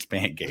never gets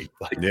pancaked.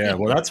 Like, yeah,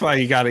 well, that's why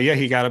he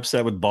got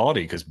upset with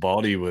Baldy, because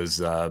Baldy was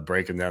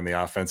breaking down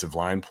the offensive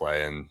line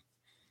play, and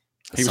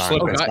he was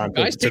slipping.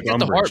 Guys take that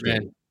to heart,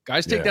 man.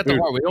 Guys take that to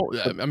heart. We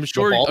don't. I'm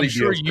sure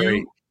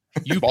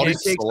you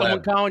pancake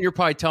someone, Colin. You're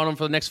probably telling them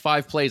for the next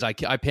 5 plays, I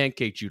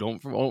pancaked you.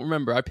 Don't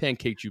remember, I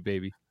pancaked you,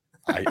 baby.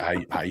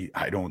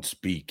 I don't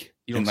speak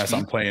unless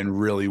I'm playing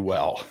really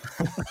well.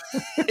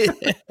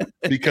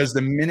 Because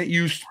the minute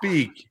you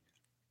speak,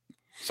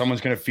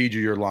 someone's going to feed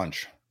you your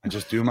lunch. I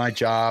just do my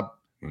job,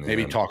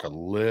 maybe talk a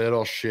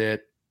little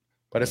shit.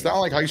 But it's not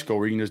like high school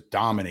where you can just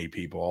dominate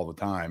people all the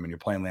time and you're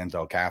playing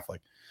Lansdale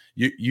Catholic.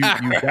 You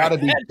got to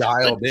be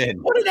dialed in.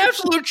 What an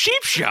absolute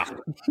cheap shot.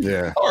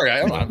 Yeah. All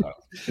right.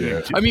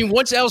 Yeah. I mean,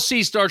 once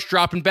LC starts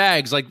dropping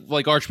bags, like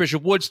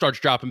Archbishop Wood starts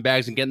dropping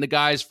bags and getting the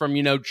guys from,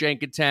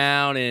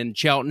 Jenkintown and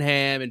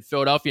Cheltenham and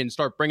Philadelphia and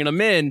start bringing them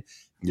in,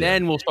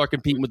 then we'll start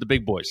competing with the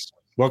big boys.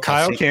 Well,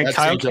 Kyle can't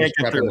get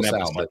through an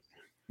episode.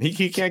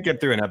 He can't get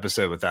through an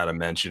episode without a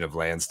mention of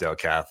Lansdale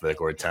Catholic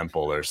or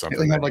Temple or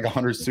something. They have like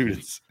 100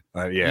 students.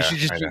 Yeah, you should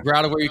just be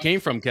proud of where you came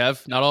from,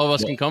 Kev. Not all of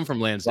us can come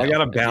from Lansdale. I got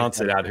to balance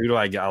it out. Who do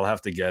I get? I'll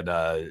have to get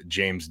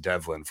James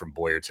Devlin from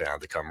Boyertown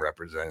to come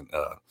represent.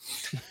 I'll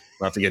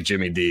have to get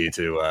Jimmy D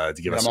to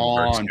give us some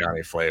Berks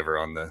County flavor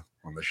on the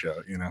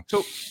show.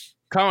 So,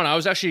 Colin, I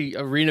was actually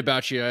reading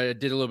about you. I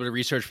did a little bit of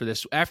research for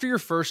this. After your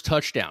first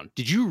touchdown,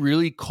 did you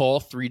really call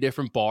 3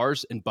 different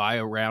bars and buy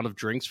a round of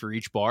drinks for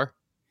each bar?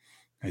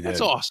 I did.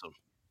 That's awesome.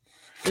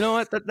 You know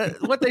what?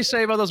 What they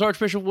say about those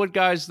Archbishop Wood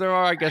guys, there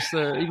are, I guess,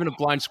 even a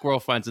blind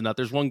squirrel finds a nut.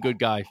 There's one good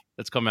guy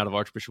that's come out of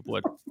Archbishop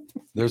Wood.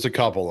 There's a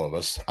couple of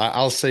us.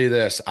 I'll say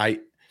this. I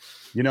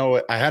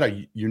had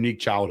a unique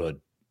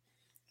childhood,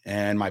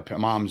 and my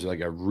mom's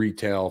like a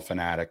retail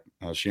fanatic.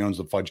 She owns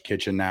the Fudge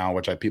Kitchen now,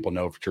 which people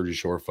know for Jersey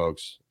Shore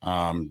folks.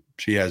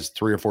 She has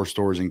 3 or 4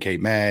 stores in Cape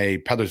May,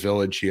 Peddler's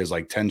Village. She has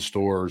like 10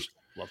 stores.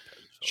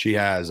 She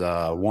has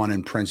 1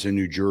 in Princeton,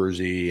 New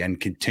Jersey, and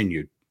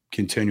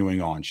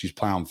continuing on. She's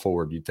plowing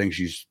forward. You'd think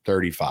she's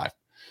 35.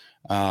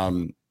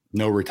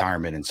 No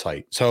retirement in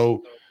sight.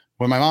 So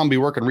when my mom would be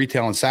working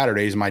retail on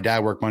Saturdays and my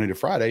dad worked Monday to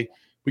Friday,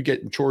 we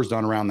get chores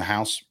done around the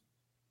house.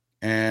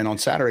 And on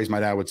Saturdays,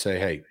 my dad would say,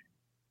 hey,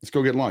 let's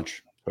go get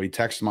lunch. So he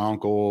texts my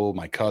uncle,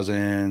 my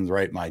cousins,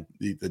 right?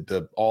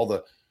 All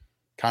the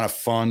kind of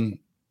fun,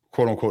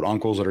 quote unquote,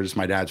 uncles that are just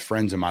my dad's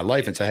friends in my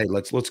life and say, hey,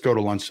 let's go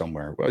to lunch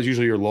somewhere. Well, it's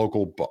usually your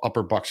local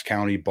Upper Bucks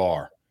County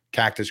bar,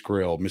 Cactus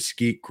Grill,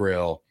 Mesquite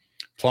Grill,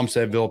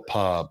 Plumsteadville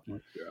Pub,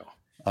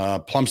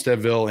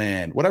 Plumsteadville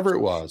Inn, whatever it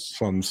was.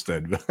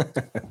 Plumsteadville.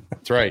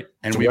 That's right.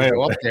 And we would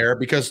go up there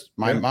because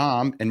my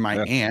mom and my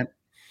aunt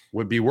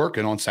would be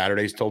working on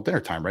Saturdays till dinner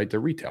time, right? They're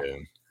retail. Yeah.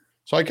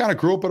 So I kind of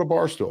grew up at a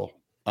bar stool.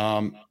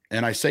 And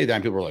I say that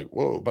and people are like,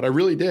 whoa, but I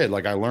really did.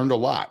 Like I learned a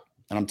lot.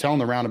 And I'm telling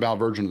the roundabout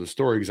version of the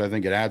story because I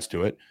think it adds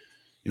to it.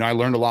 I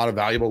learned a lot of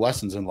valuable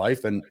lessons in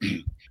life. And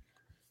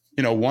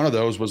one of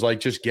those was like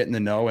just getting to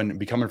know and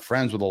becoming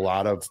friends with a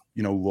lot of,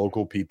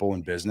 local people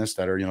in business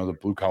that are, the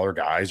blue collar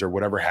guys or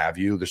whatever have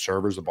you, the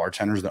servers, the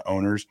bartenders, the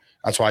owners.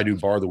 That's why I do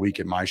Bar of the Week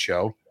at my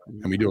show.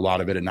 And we do a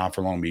lot of it at Not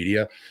For Long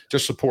Media,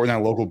 just supporting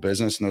that local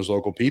business and those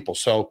local people.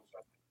 So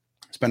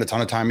spend a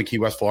ton of time in Key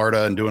West,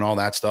 Florida and doing all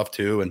that stuff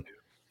too. And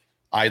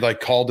I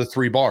called the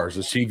 3 bars,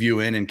 the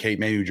Seaview Inn in Cape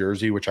May, New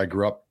Jersey, which I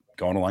grew up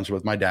going to lunch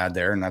with my dad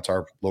there. And that's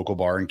our local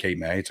bar in Cape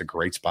May. It's a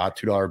great spot,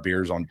 $2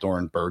 beers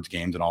during Birds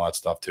games and all that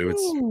stuff too.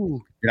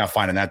 You're not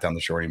finding that down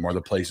the shore anymore.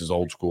 The place is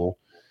old school.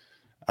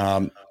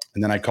 And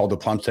then I called the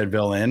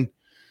Plumsteadville Inn,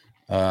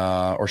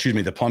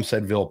 the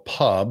Plumsteadville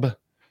Pub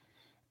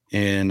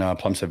in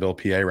Plumsteadville,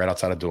 PA, right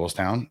outside of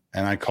Doylestown.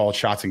 And I called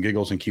Shots and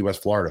Giggles in Key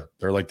West, Florida.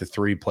 They're like the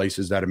 3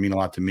 places that mean a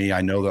lot to me.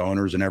 I know the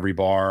owners in every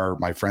bar.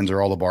 My friends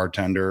are all the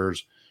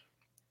bartenders.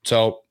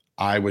 So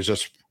I was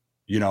just,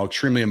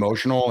 extremely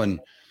emotional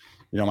and,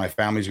 my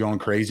family's going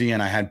crazy.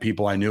 And I had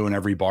people I knew in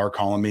every bar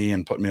calling me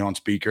and putting me on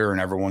speaker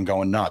and everyone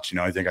going nuts.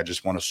 I think I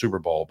just won a Super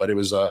Bowl, but it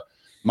was a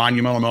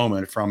monumental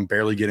moment from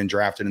barely getting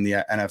drafted in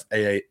the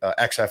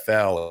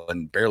XFL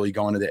and barely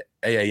going to the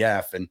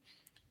AAF and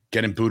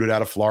getting booted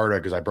out of Florida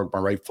because I broke my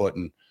right foot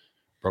and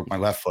broke my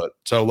left foot.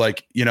 So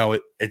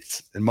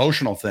it's an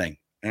emotional thing.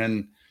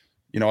 And,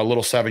 a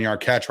little 7-yard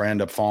catch where I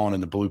ended up falling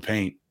in the blue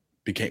paint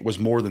was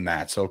more than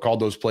that. So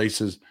called those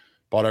places,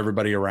 brought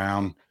everybody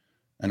around,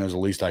 and it was the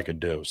least I could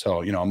do. So,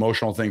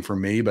 emotional thing for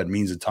me, but it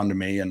means a ton to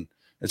me. And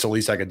it's the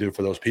least I could do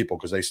for those people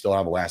because they still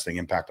have a lasting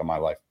impact on my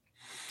life.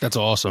 That's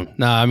awesome.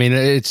 No, I mean,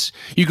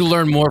 you can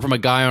learn more from a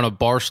guy on a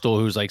bar stool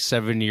who's like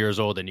 7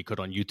 years old than you could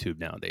on YouTube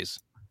nowadays.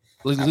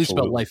 At least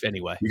about life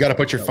anyway. You got to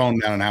put your phone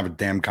down and have a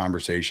damn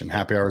conversation.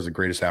 Happy hour is the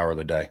greatest hour of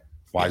the day.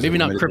 Maybe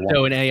not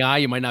crypto and AI.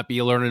 You might not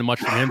be learning much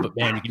from him, but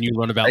man, you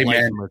learn about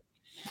life. Man,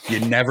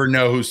 you never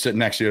know who's sitting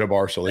next to you at a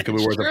bar stool. They could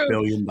be worth $1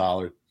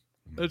 billion.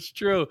 That's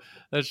true.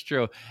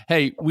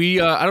 Hey,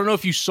 I don't know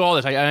if you saw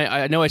this.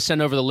 I know I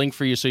sent over the link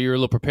for you, so you're a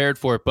little prepared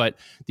for it. But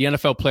the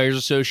NFL Players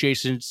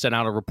Association sent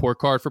out a report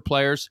card for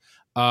players.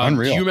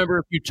 Unreal. Do you remember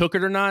if you took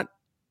it or not?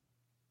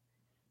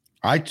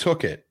 I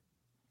took it.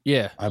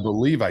 Yeah, I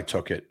believe I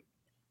took it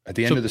at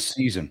the end of the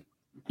season.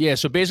 Yeah,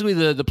 so basically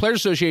the Players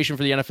Association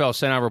for the NFL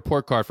sent out a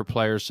report card for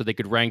players so they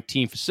could rank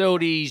team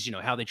facilities,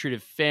 how they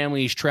treated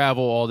families,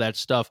 travel, all that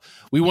stuff.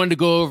 We wanted to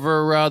go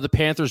over the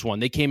Panthers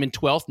one. They came in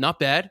 12th, not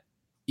bad.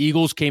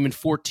 Eagles came in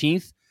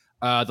 14th.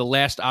 The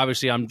last,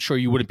 obviously, I'm sure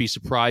you wouldn't be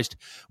surprised,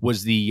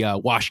 was the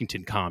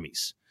Washington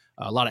Commies.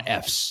 A lot of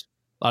Fs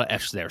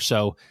there.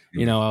 So,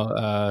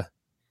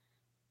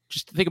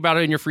 just think about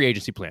it in your free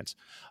agency plans.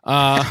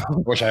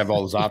 Wish I have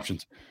all those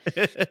options.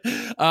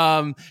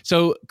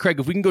 So, Craig,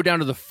 if we can go down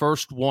to the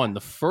first one.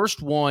 The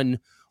first one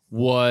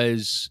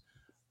was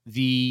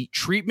the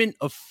treatment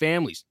of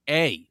families.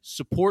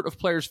 Support of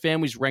players'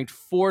 families ranked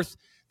 4th.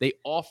 They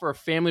offer a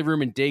family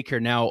room and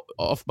daycare. Now,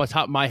 off the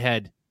top of my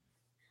head,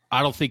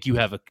 I don't think you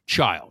have a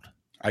child.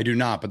 I do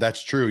not, but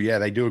that's true. Yeah,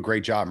 they do a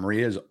great job.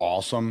 Maria is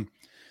awesome.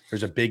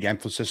 There's a big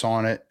emphasis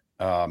on it.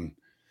 My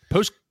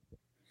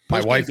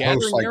wife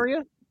hosts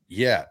area?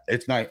 Yeah,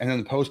 it's nice. And then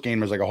the post game,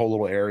 there's a whole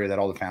little area that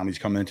all the families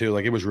come into.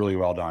 It was really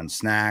well done.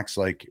 Snacks,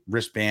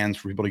 wristbands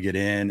for people to get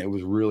in. It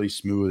was really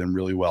smooth and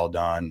really well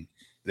done.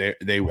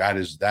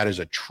 That is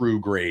a true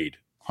grade.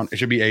 It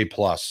should be A+,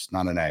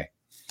 not an A.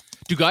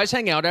 Do guys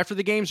hang out after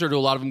the games, or do a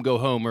lot of them go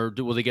home, or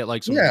will they get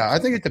some? Yeah, I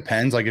think it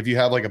depends. If you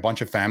have a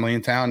bunch of family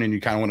in town and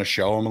you kind of want to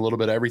show them a little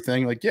bit of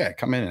everything,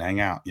 come in and hang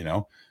out,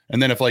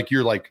 And then if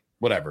you're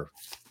whatever,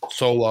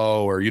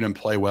 solo or you didn't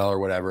play well or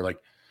whatever,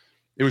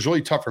 it was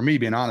really tough for me,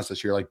 being honest,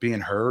 this year,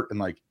 being hurt and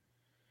when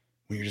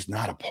you're just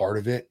not a part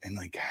of it and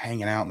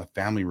hanging out in the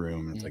family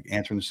room and it's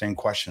answering the same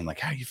question,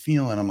 how you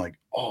feeling? I'm like,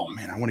 oh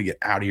man, I want to get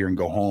out of here and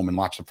go home and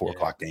watch the 4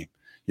 o'clock game.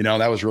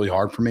 That was really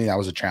hard for me. That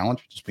was a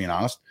challenge, just being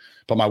honest.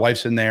 But my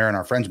wife's in there and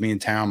our friends be in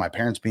town, my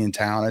parents be in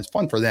town. It's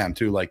fun for them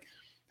too.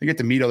 They get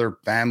to meet other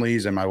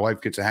families and my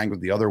wife gets to hang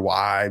with the other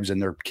wives and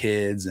their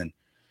kids. And,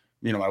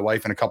 my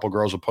wife and a couple of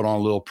girls will put on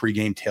a little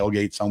pregame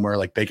tailgate somewhere,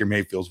 like Baker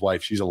Mayfield's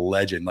wife. She's a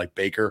legend.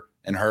 Baker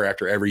and her,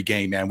 after every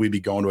game, man, we'd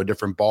be going to a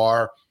different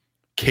bar,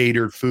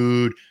 catered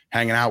food,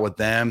 hanging out with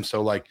them.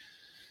 So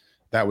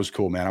that was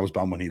cool, man. I was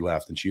bummed when he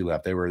left and she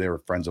left. They were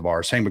friends of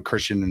ours. Same with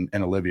Christian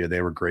and Olivia.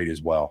 They were great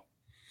as well.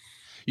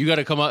 You got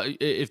to come out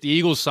if the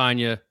Eagles sign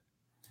you.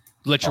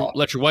 Let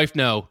your wife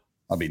know.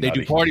 They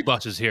do party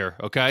buses here,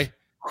 okay?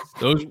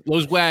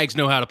 Those wags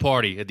know how to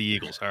party at the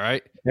Eagles, all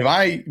right? If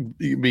I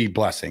be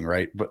blessing,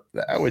 right? But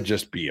that would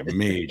just be a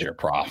major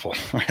problem.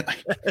 Right?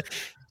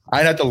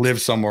 I'd have to live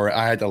somewhere.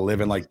 I had to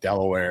live in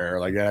Delaware.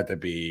 That had to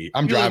be.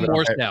 I'm driving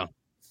Morristown.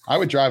 I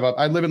would drive up.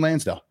 I'd live in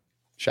Lansdale.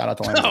 Shout out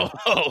to Lansdale.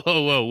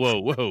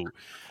 Whoa.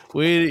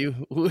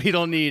 We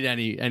don't need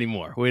any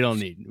more. We don't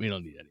need any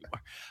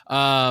more.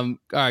 All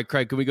right,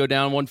 Craig, can we go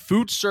down one?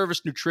 Food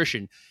service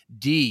nutrition.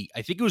 D.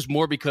 I think it was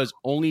more because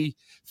only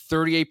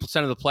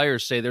 38% of the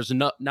players say there's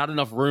not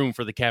enough room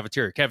for the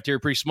cafeteria. Cafeteria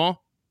pretty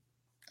small?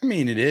 I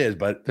mean, it is,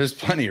 but there's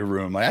plenty of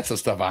room. That's the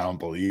stuff I don't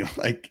believe.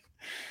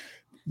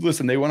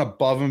 Listen, they went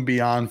above and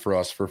beyond for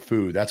us for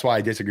food. That's why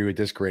I disagree with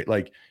this grade.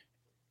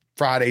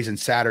 Fridays and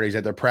Saturdays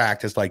at their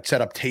practice, like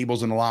set up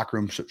tables in the locker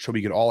room so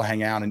we could all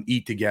hang out and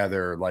eat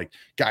together. Like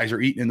guys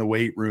are eating in the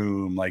weight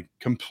room, like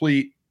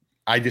complete.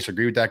 I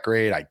disagree with that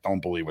grade. I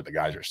don't believe what the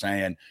guys are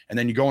saying. And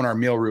then you go in our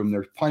meal room,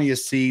 there's plenty of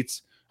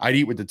seats. I'd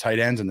eat with the tight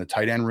ends in the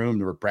tight end room.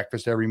 There were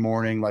breakfast every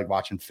morning, like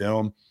watching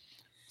film.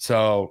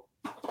 So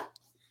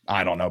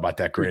I don't know about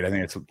that grade. I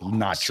think it's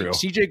not true.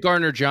 CJ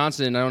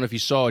Gardner-Johnson, I don't know if you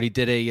saw it. He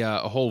did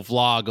a whole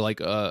vlog. Like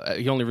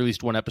he only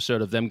released one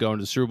episode of them going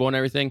to the Super Bowl and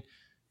everything.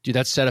 Dude,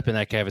 that setup in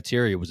that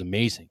cafeteria was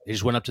amazing. They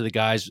just went up to the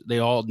guys. They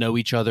all know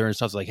each other and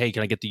stuff. Like, hey,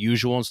 can I get the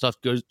usual and stuff?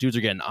 Dudes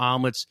are getting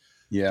omelets.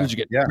 Yeah. Dudes are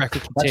getting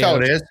breakfast potatoes. That's how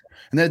it is.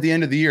 And then at the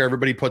end of the year,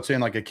 everybody puts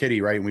in like a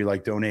kitty, right? And we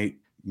like donate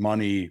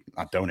money,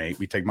 not donate.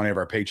 We take money of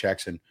our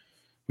paychecks and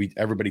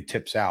everybody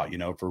tips out,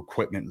 for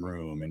equipment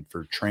room and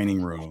for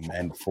training room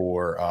and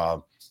for,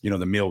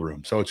 the meal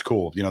room. So it's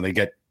cool. They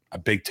get a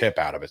big tip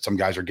out of it. Some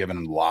guys are giving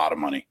a lot of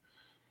money.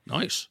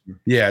 Nice.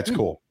 Yeah, it's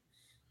cool.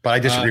 But I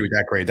disagree with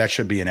that grade. That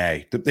should be an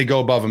A. They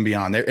go above and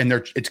beyond.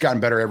 It's gotten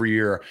better every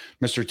year.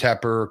 Mr.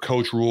 Tepper,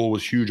 Coach Rule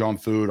was huge on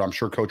food. I'm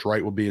sure Coach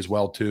Wright will be as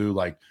well too.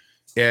 Like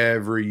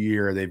every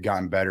year they've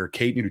gotten better.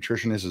 Kate,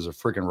 nutritionist, is a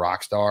freaking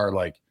rock star.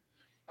 Like,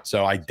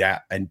 so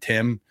and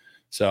Tim.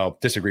 So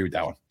disagree with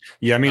that one.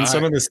 Yeah, I mean,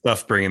 some of the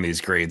stuff bringing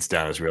these grades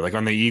down is real. Like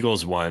on the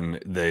Eagles one,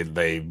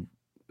 they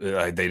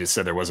just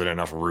said there wasn't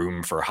enough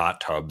room for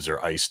hot tubs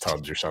or ice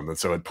tubs or something,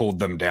 so it pulled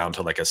them down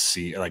to like a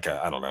C, I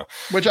don't know.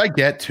 Which I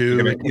get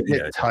too. It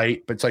get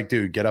tight, but it's like,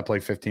 dude, get up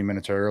like 15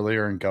 minutes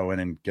earlier and go in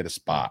and get a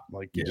spot.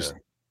 Like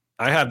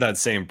I have that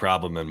same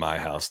problem in my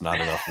house. Not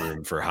enough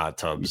room for hot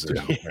tubs and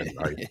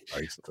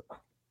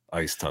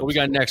ice tubs. What we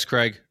got next,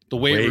 Craig? The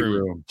weight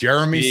room.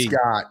 Jeremy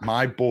Scott,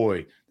 my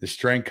boy, the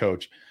strength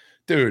coach,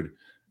 dude.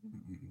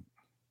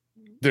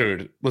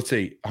 Let's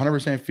see.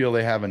 100% feel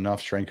they have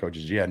enough strength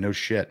coaches. Yeah, no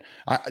shit.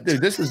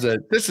 Dude, this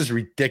is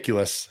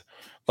ridiculous.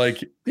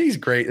 Like, he's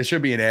great. It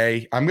should be an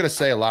A. I'm gonna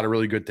say a lot of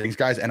really good things,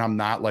 guys, and I'm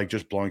not like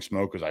just blowing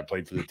smoke because I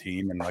played for the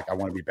team and like I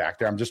want to be back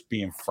there. I'm just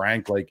being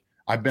frank. Like,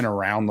 I've been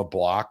around the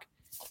block.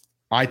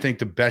 I think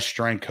the best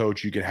strength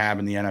coach you could have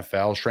in the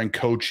NFL, strength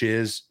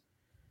coaches.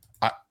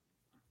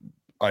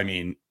 I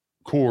mean,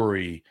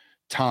 Corey,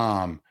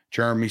 Tom,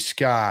 Jeremy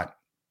Scott,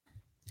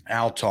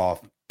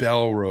 Altoff,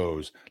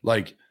 Belrose,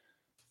 like.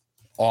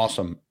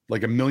 Awesome.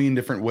 Like a million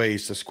different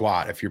ways to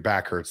squat if your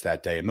back hurts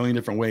that day, a million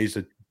different ways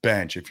to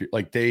bench. If you're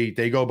like, they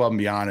go above and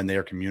beyond and they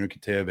are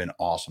communicative and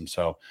awesome.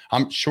 So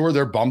I'm sure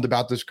they're bummed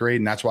about this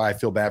grade. And that's why I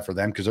feel bad for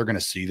them because they're going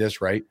to see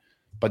this, right?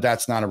 But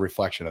that's not a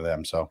reflection of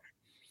them. So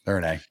they're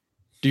an A.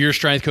 Do your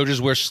strength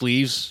coaches wear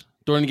sleeves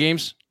during the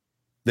games?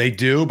 They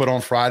do, but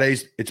on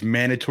Fridays, it's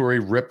mandatory.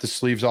 Rip the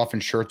sleeves off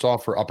and shirts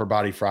off for upper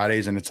body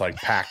Fridays. And it's like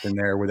packed in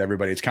there with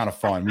everybody. It's kind of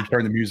fun. We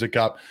turn the music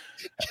up.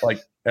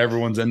 Like,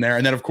 everyone's in there.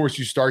 And then, of course,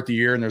 you start the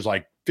year and there's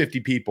like 50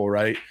 people,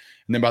 right?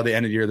 And then by the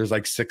end of the year, there's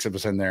like 6 of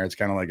us in there. It's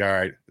kind of like, all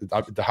right,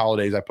 the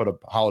holidays, I put a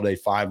holiday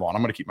 5 on.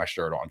 I'm going to keep my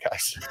shirt on,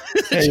 guys.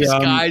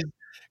 Hey,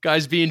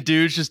 guys being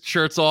dudes, just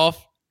shirts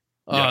off.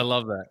 Oh, yeah. I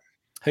love that.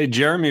 Hey,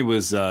 Jeremy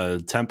was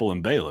Temple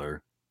and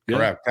Baylor.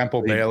 Correct.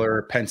 Temple,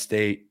 Baylor, Penn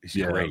State.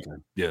 He's great.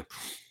 Yeah.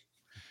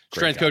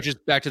 Strength coaches,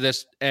 back to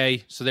this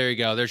A. So there you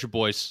go. There's your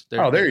boys.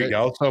 There you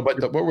go. So, but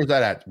what was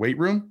that at? Weight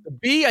room? The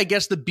B, I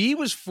guess the B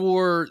was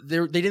for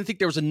they didn't think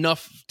there was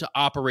enough to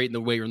operate in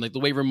the weight room. Like the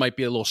weight room might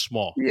be a little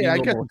small. Yeah, I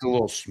guess it's a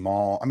little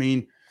small. I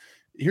mean,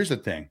 here's the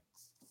thing.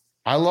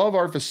 I love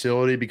our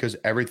facility because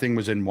everything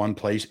was in one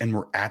place and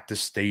we're at the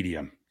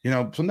stadium.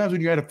 Sometimes when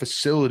you're at a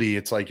facility,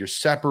 it's like you're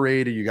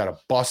separated. You got a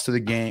bus to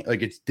the game.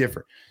 Like it's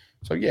different.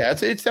 So yeah,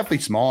 it's definitely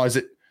small. Is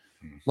it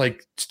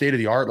like state of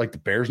the art, like the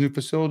Bears' new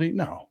facility?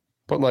 No.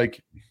 But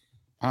like,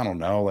 I don't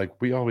know. Like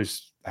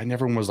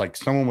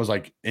someone was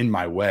like in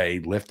my way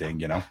lifting,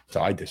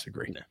 so I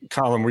disagree.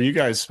 Colin, were you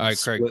guys all right,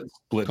 Craig,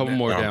 a couple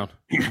more down.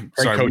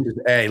 Sorry, coaches,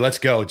 A, let's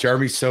go.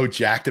 Jeremy's so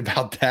jacked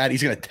about that.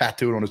 He's going to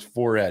tattoo it on his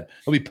forehead.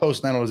 He'll be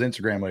posting that on his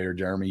Instagram later,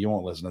 Jeremy. You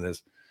won't listen to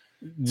this.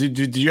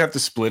 Did you have to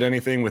split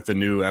anything with the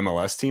new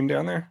MLS team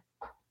down there?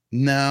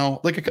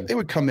 No, like they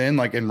would come in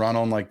like and run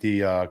on like we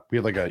had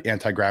like an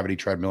anti-gravity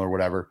treadmill or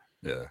whatever.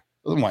 Yeah.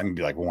 It wouldn't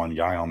be like one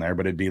guy on there,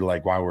 but it'd be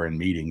like while we're in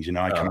meetings,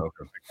 I come up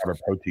have a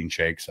protein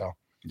shake. So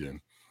yeah.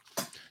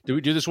 Did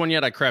we do this one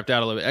yet? I crapped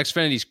out a little bit.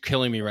 Xfinity's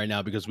killing me right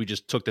now because we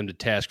just took them to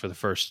task for the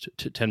first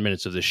 10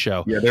 minutes of this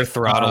show. Yeah, they're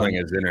throttling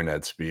his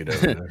internet speed.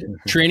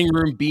 Training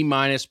room B-.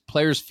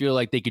 Players feel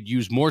like they could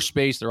use more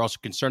space. They're also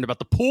concerned about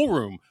the pool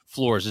room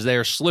floors as they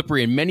are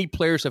slippery and many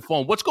players have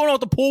fallen. What's going on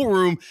with the pool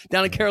room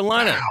down in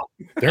Carolina?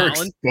 Wow. They're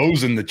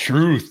exposing the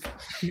truth.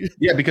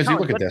 Yeah, because you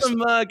look at this.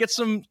 Get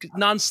some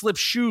non-slip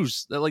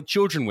shoes that like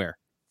children wear.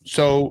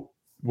 So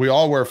we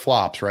all wear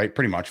flops, right?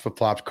 Pretty much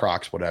flip-flops,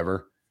 Crocs,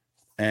 whatever.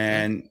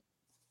 And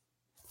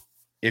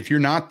if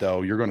you're not,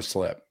 though, you're going to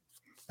slip.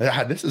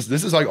 This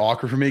is like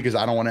awkward for me because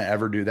I don't want to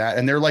ever do that.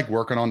 And they're like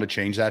working on to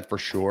change that for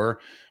sure.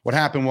 What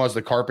happened was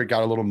the carpet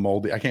got a little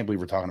moldy. I can't believe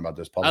we're talking about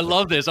this publicly. I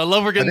love this. I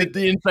love we're getting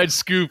the inside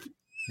scoop.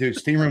 Dude,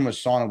 steam room with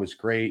sauna was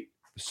great.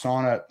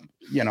 sauna,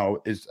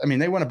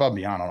 they went above and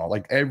beyond on all.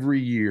 Like every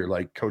year,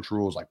 like Coach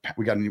Rule's like,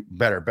 we got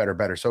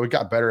better. So it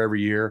got better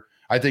every year.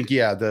 I think,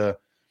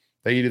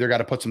 they either got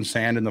to put some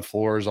sand in the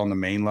floors on the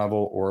main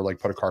level or like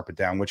put a carpet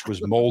down, which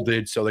was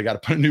molded. So they got to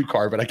put a new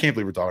carpet. I can't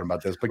believe we're talking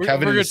about this, but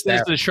Kevin and his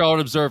staff, the Charlotte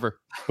Observer.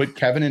 But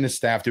Kevin and his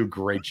staff do a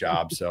great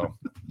job. So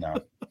no.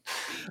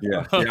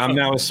 Yeah. I'm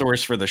now a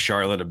source for the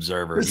Charlotte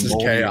Observer. This is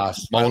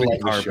chaos. Moldy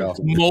carpet.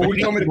 Moldy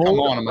told me to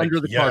come on. I'm like, under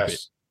the carpet.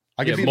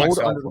 I can be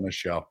myself on this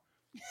show.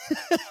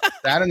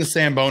 That and the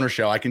Sam Boner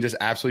show, I can just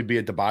absolutely be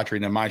a debauchery.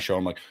 And then my show,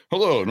 I'm like,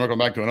 hello, and welcome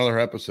back to another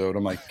episode.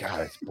 I'm like,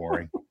 God, it's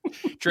boring.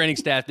 Training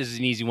staff, this is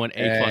an easy one.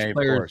 A+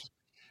 players,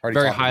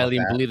 very highly,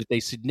 and believe that they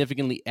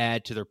significantly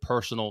add to their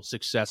personal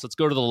success. Let's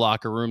go to the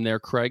locker room there,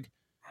 Craig.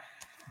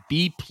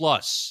 B+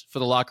 for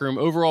the locker room.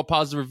 Overall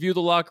positive review of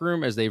the locker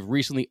room as they've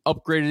recently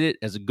upgraded it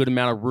as a good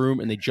amount of room,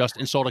 and they just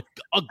installed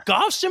a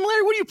golf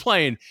simulator. What are you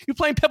playing? You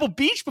playing Pebble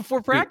Beach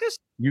before practice?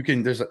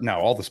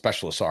 All the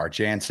specialists are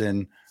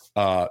Jansen,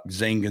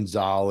 Zane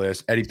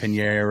Gonzalez, Eddie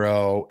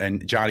Pinheiro,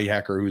 and Johnny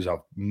Hecker, who's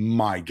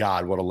my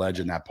God, what a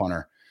legend, that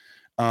punter.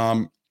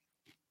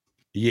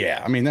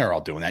 They're all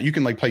doing that. You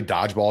can like play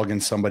dodgeball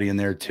against somebody in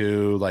there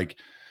too, like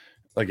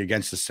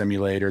against the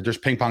simulator. There's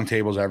ping pong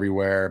tables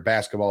everywhere,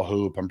 basketball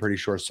hoop, I'm pretty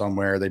sure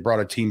somewhere. They brought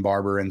a team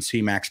barber and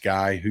C-Max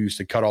guy who used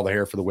to cut all the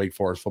hair for the Wake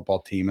Forest football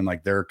team. And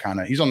like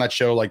he's on that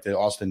show, like the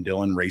Austin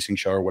Dillon racing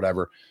show or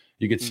whatever.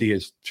 You could see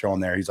his show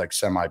on there. He's like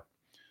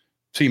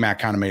C-Mac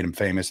kind of made him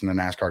famous, and the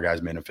NASCAR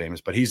guys made him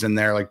famous. But he's in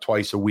there like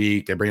twice a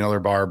week. They bring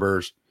other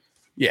barbers.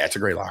 Yeah, it's a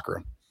great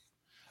locker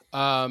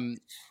room.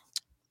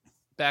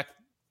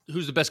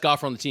 Who's the best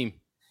golfer on the team?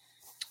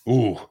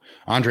 Ooh,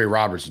 Andre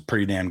Roberts is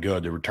pretty damn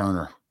good. The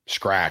returner,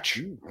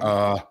 scratch.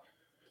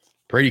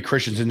 Brady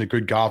Christensen's a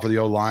good golfer. The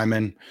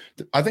O-lineman.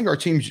 I think our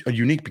team's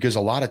unique because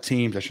a lot of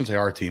teams. I shouldn't say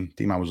our team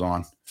I was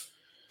on.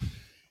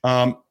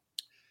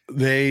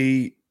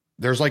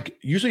 There's like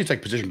usually it's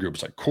like position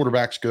groups. Like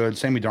quarterback's good,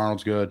 Sammy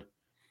Darnold's good,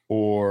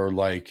 or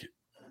like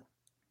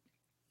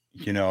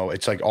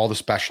it's like all the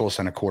specialists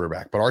and a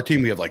quarterback. But our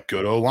team, we have like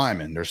good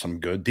O-linemen. There's some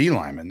good D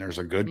linemen. There's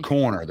a good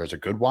corner. There's a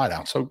good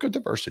wideout. So good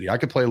diversity. I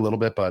could play a little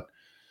bit, but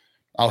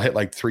I'll hit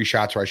like 3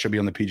 shots where I should be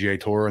on the PGA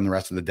Tour, and the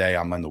rest of the day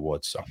I'm in the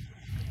woods. So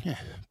yeah.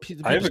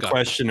 I have a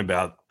question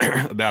about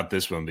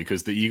this one,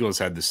 because the Eagles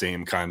had the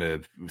same kind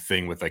of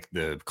thing with like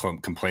the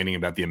complaining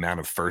about the amount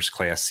of first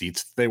class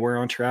seats that they were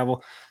on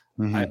travel.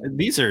 Mm-hmm.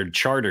 These are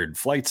chartered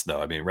flights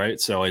though. I mean, right?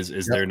 So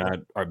is there not,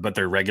 but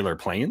they're regular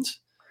planes?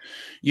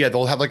 Yeah,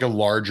 they'll have like a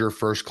larger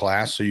first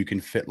class, so you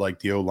can fit like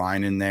the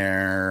O-line in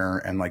there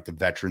and like the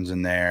veterans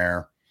in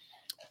there.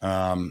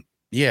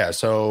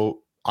 So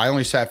I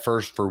only sat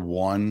first for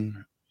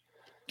one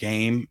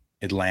game,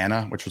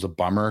 Atlanta, which was a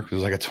bummer because it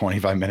was like a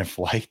 25-minute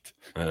flight.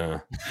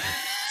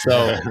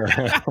 So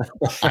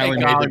I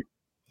only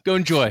go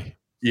enjoy.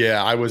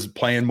 Yeah, I was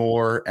playing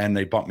more, and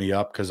they bumped me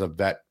up because of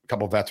a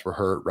couple of vets were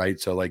hurt, right?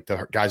 So like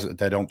the guys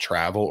that don't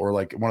travel, or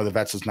like one of the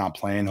vets is not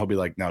playing, he'll be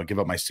like, no, give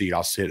up my seat.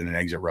 I'll sit in an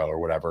exit row or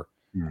whatever.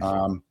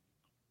 Mm-hmm.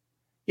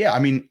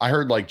 I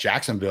heard like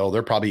Jacksonville,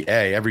 they're probably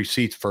every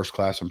seat's first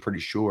class, I'm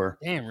pretty sure.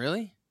 Damn,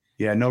 really?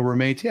 Yeah, no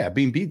roommates. Yeah,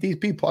 these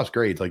B+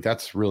 grades, like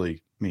that's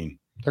really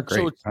they're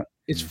great. So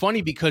it's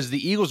funny because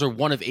the Eagles are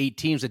one of 8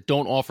 teams that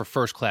don't offer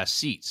first class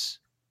seats.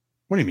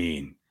 What do you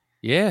mean?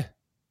 Yeah.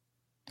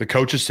 The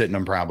coach is sitting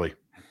them probably.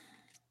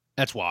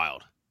 That's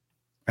wild.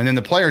 And then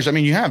the players,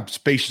 you have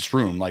spacious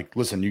room. Like,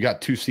 listen, you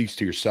got 2 seats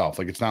to yourself.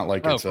 Like, it's not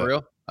like it's for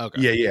real?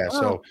 Okay. Yeah.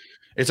 Oh. So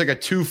it's like a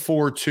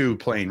 2-4-2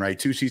 plane, right?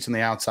 2 seats on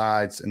the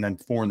outsides and then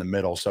 4 in the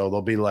middle. So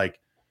there'll be like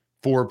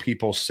 4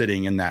 people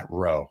sitting in that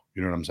row.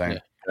 You know what I'm saying? Yeah.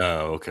 Oh,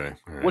 okay.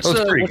 Right. What's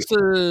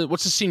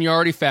the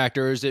seniority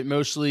factor? Is it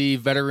mostly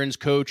veterans,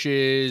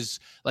 coaches?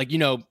 Like,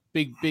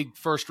 big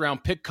first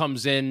round pick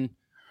comes in.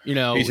 He's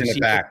in the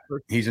back.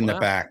 He's in the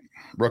back.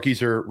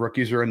 Rookies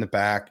are in the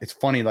back. It's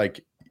funny,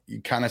 like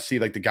you kind of see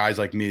like the guys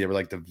like me. They were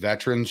like the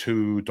veterans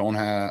who don't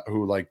have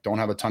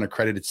a ton of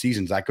credited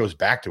seasons. That goes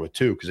back to it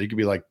too, because they could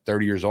be like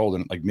 30 years old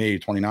and like me,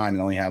 29,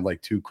 and only have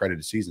like 2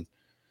 credited seasons.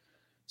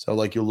 So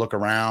like you'll look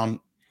around.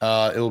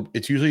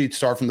 It's usually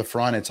start from the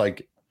front. It's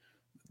like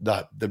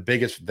the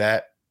biggest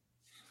vet,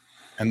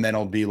 and then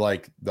it'll be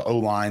like the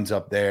O-lines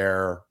up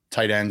there,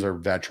 tight ends are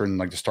veteran,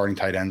 like the starting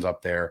tight ends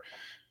up there.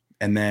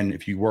 And then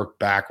if you work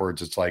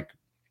backwards, it's like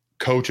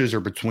coaches are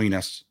between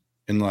us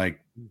in like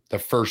the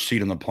first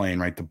seat on the plane,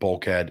 right? The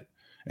bulkhead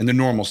and the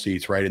normal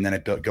seats, right? And then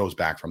it goes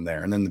back from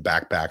there. And then the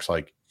backpacks,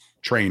 like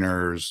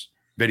trainers,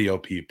 video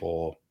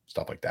people,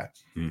 stuff like that.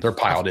 They're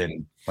piled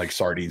in like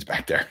sardines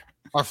back there.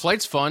 Are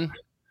flights fun?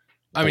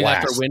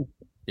 After a win?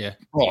 Yeah.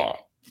 Oh,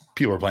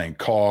 people are playing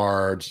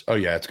cards. Oh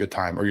yeah, it's a good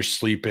time. Or you're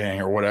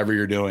sleeping or whatever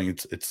you're doing.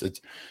 It's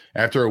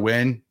after a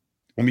win.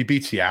 When we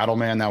beat Seattle,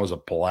 man, that was a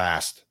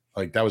blast.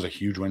 Like that was a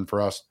huge win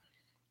for us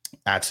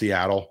at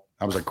Seattle.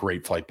 That was a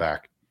great flight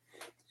back.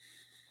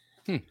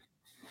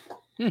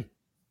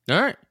 All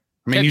right.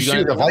 You see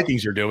what the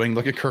Vikings are doing.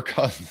 Look at Kirk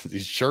Cousins.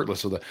 He's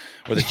shirtless with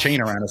a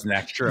chain around his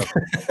neck. True.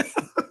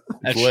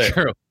 That's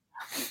true.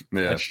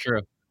 Yeah. That's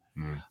true.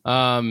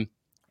 All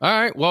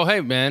right. Well,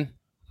 hey, man.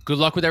 Good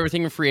luck with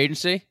everything in free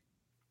agency.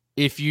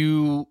 If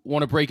you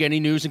want to break any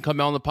news and come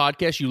out on the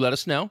podcast, you let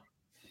us know.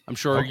 I'm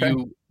sure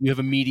you have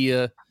a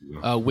media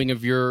wing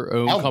of your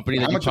own company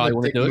that you probably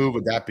want to do. How much of a move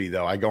would that be,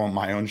 though? I go on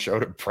my own show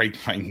to break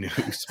my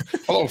news.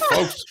 Hello,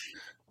 folks.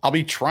 I'll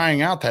be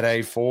trying out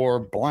today for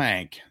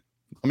blank.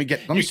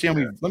 Let me see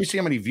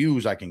how many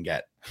views I can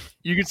get.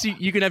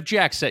 You can have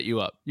Jack set you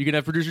up. You can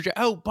have producer Jack.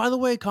 Oh, by the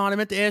way, Con, I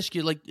meant to ask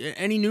you, like,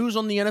 any news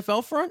on the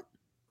NFL front?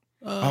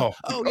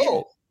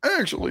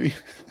 Actually,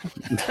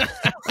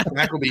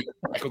 Mac will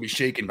be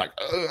shaking like,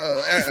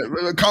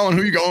 Colin,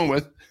 who are you going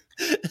with?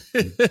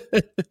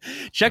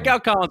 Check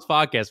out Colin's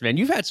podcast, man.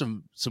 You've had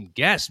some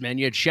guests, man.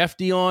 You had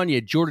Shefty on, you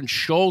had Jordan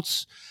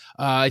Schultz.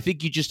 I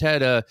think you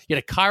had a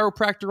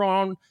chiropractor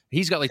on.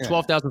 He's got like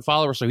 12,000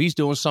 followers, so he's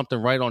doing something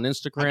right on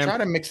Instagram. I try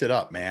to mix it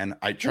up, man.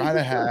 I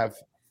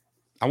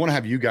want to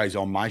have you guys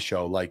on my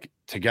show, like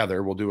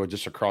together. We'll do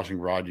just a crossing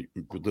rod.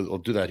 We'll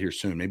do that here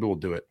soon. Maybe we'll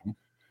do it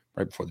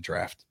right before the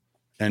draft.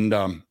 And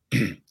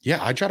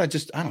I try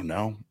to I don't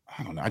know.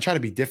 I try to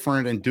be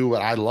different and do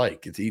what I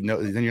like. It's then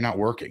you're not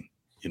working.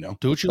 Do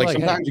what you like.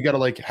 Sometimes you got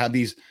to have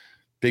these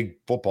big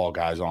football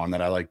guys on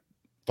that I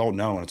don't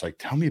know, and it's like,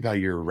 tell me about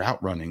your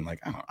route running.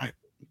 Like,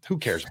 who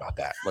cares about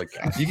that? Like,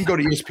 you can go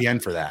to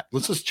ESPN for that.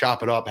 Let's just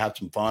chop it up, have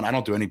some fun. I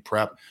don't do any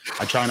prep.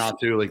 I try not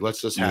to. Like,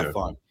 let's just have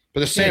fun. But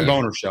the Sam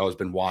Boner show has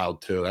been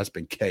wild too. That's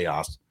been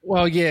chaos.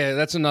 Well, yeah,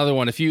 that's another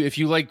one. If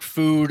you like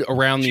food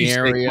around the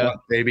area,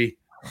 baby.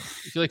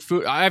 If you like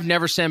food, I've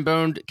never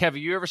samboned.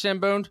 Kevin, you ever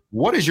samboned?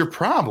 What is your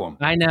problem?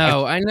 I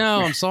know.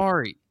 I'm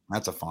sorry.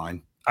 That's a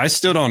fine. I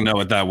still don't know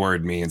what that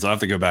word means. I'll have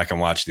to go back and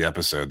watch the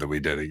episode that we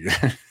did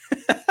again.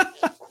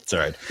 It's all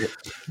right.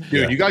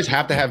 Dude, you guys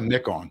have to have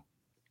Nick on.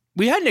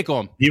 We had Nick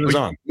on. He was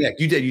on. Yeah,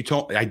 you did. You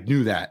told. I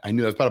knew that. I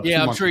knew that. About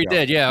I'm sure you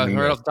did. Yeah,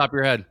 right off the top of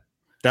your head.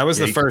 That was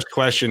the first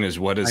question: is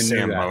what does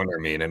Sam Boner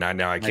mean? And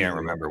I can't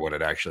remember what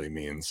it actually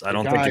means. I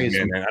don't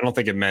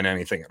think it meant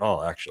anything at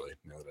all. Actually,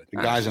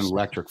 the guy's an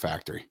electric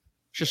factory.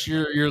 Just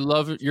your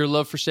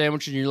love for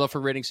sandwiches and your love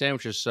for rating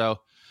sandwiches. So,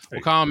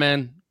 Colin,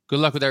 man, good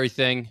luck with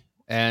everything,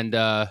 and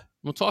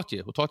we'll talk to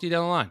you. We'll talk to you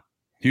down the line.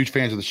 Huge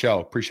fans of the show.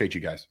 Appreciate you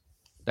guys.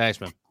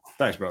 Thanks, man.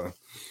 Thanks, brother.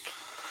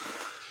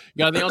 You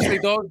got anything else,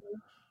 big dog?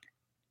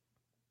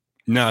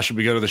 No, should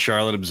we go to the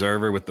Charlotte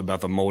Observer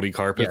about the moldy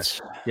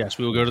carpets? Yes,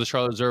 we will go to the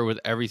Charlotte Observer with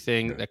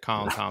everything that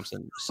Colin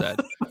Thompson said.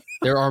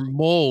 There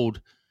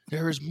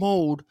is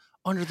mold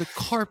under the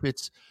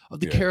carpets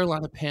of the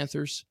Carolina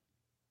Panthers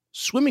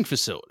swimming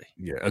facility.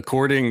 Yeah,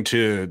 according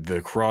to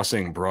the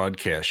Crossing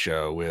broadcast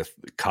show with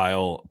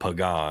Kyle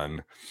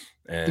Pagan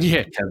and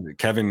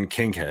Kevin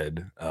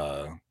Kinkhead.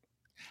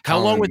 How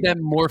long would that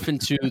morph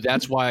into?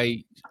 That's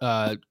why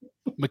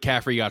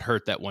McCaffrey got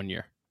hurt that one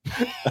year.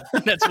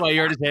 That's why he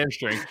hurt his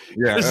hamstring.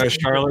 Yeah,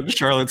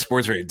 Charlotte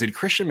Sports Radio. Did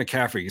Christian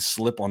McCaffrey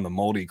slip on the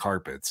moldy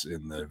carpets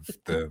in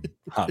the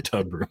hot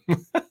tub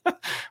room,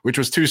 which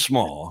was too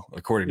small,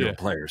 according to a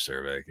player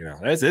survey?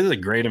 This is a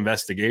great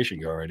investigation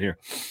going right here.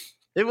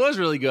 It was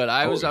really good.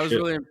 I was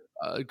really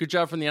good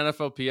job from the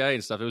NFLPA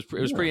and stuff. It was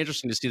pretty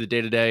interesting to see the day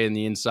to day and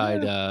the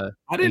inside. I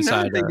didn't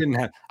know they didn't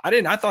have.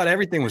 I thought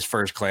everything was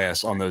first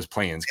class on those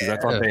planes because I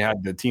thought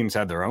the teams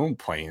had their own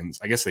planes.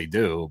 I guess they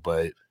do,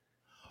 but.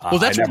 Well,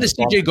 that's why the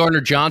CJ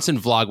Gardner-Johnson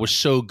vlog was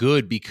so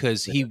good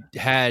because he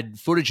had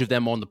footage of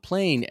them on the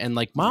plane, and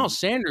like Miles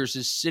Sanders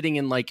is sitting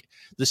in like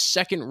the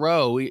second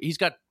row. He's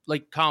got,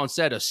 like Colin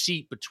said, a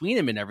seat between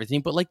him and everything.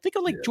 But like think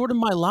of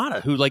Jordan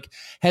Mailata, who like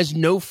has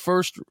no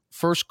first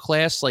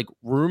class like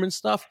room and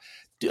stuff.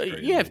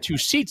 You have two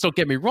seats. Don't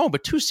get me wrong,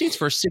 but two seats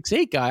for a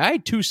 6'8" guy. I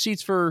had two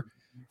seats for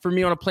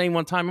me on a plane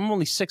one time. I'm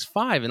only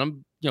 6'5", and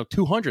I'm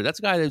 200. That's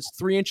a guy that's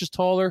 3 inches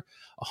taller,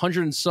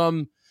 100 and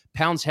some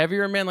pounds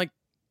heavier. Man, like.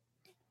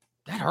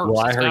 That hurts.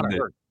 Well, I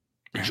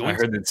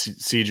heard that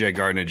CJ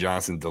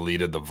Gardner-Johnson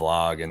deleted the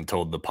vlog and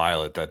told the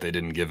pilot that they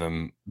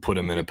didn't put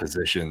him in a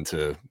position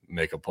to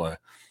make a play.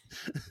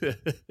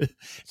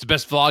 It's the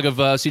best vlog of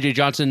CJ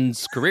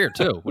Johnson's career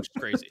too, which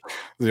is crazy.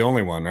 The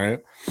only one,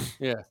 right?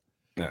 Yeah.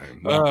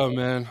 Oh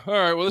man! All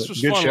right. Well, this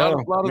was good fun.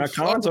 Show.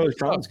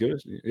 Colin's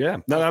good. Yeah.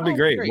 No, that'd be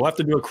great. We'll have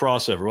to do a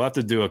crossover. We'll have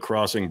to do a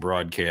crossing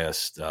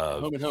broadcast.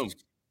 Home and home.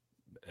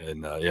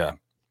 And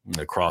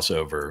the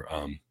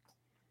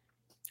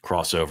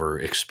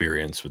crossover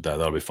experience with that.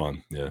 That'll be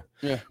fun. Yeah.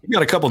 We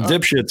got a couple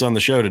dipshits on the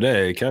show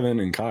today, Kevin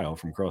and Kyle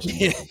from Crossing.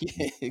 Yeah,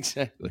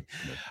 exactly.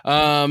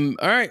 All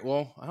right.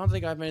 Well, I don't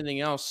think I have anything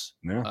else.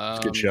 Yeah, it's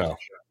a good show.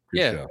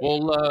 Good show.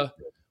 Well,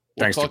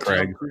 thanks to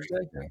Craig.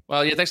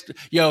 Well, thanks.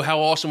 How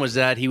awesome was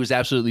that? He was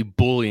absolutely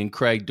bullying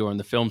Craig during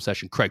the film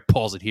session. Craig,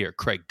 pause it here.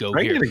 Craig, go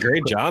Craig here. Craig did a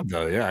great job,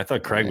 though. Yeah, I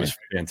thought Craig was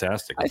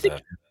fantastic. I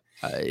think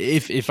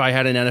if I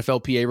had an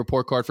NFLPA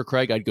report card for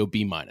Craig, I'd go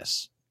B-.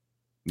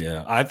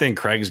 Yeah, I think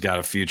Craig's got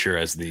a future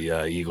as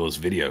the Eagles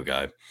video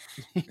guy.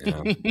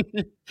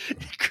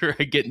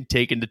 Craig getting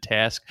taken to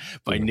task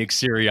by Nick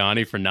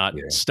Sirianni for not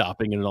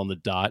stopping it on the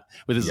dot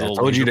with his little.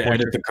 I told you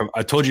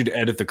to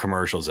edit the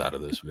commercials out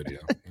of this video.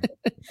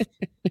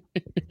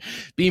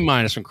 B-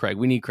 from Craig.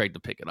 We need Craig to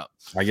pick it up.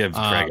 I give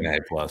Craig an A+.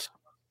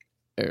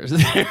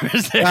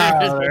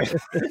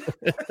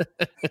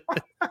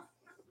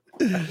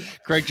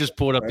 Craig just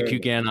pulled up the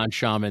QAnon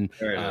shaman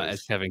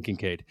as Kevin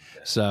Kincaid.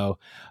 So,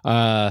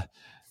 man,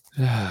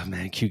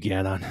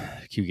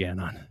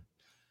 QAnon.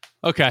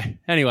 Okay.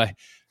 Anyway,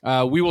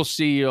 we will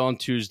see you on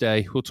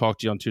Tuesday. We'll talk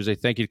to you on Tuesday.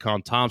 Thank you to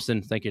Colin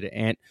Thompson. Thank you to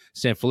Ant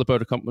Sanfilippo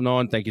to come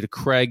on. Thank you to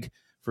Craig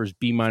for his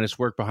B-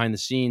 work behind the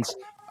scenes.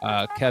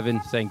 Kevin,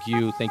 thank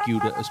you. Thank you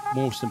to,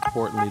 most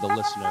importantly, the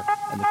listener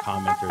and the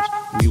commenters.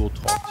 We will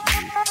talk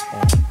to you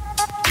on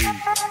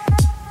Tuesday.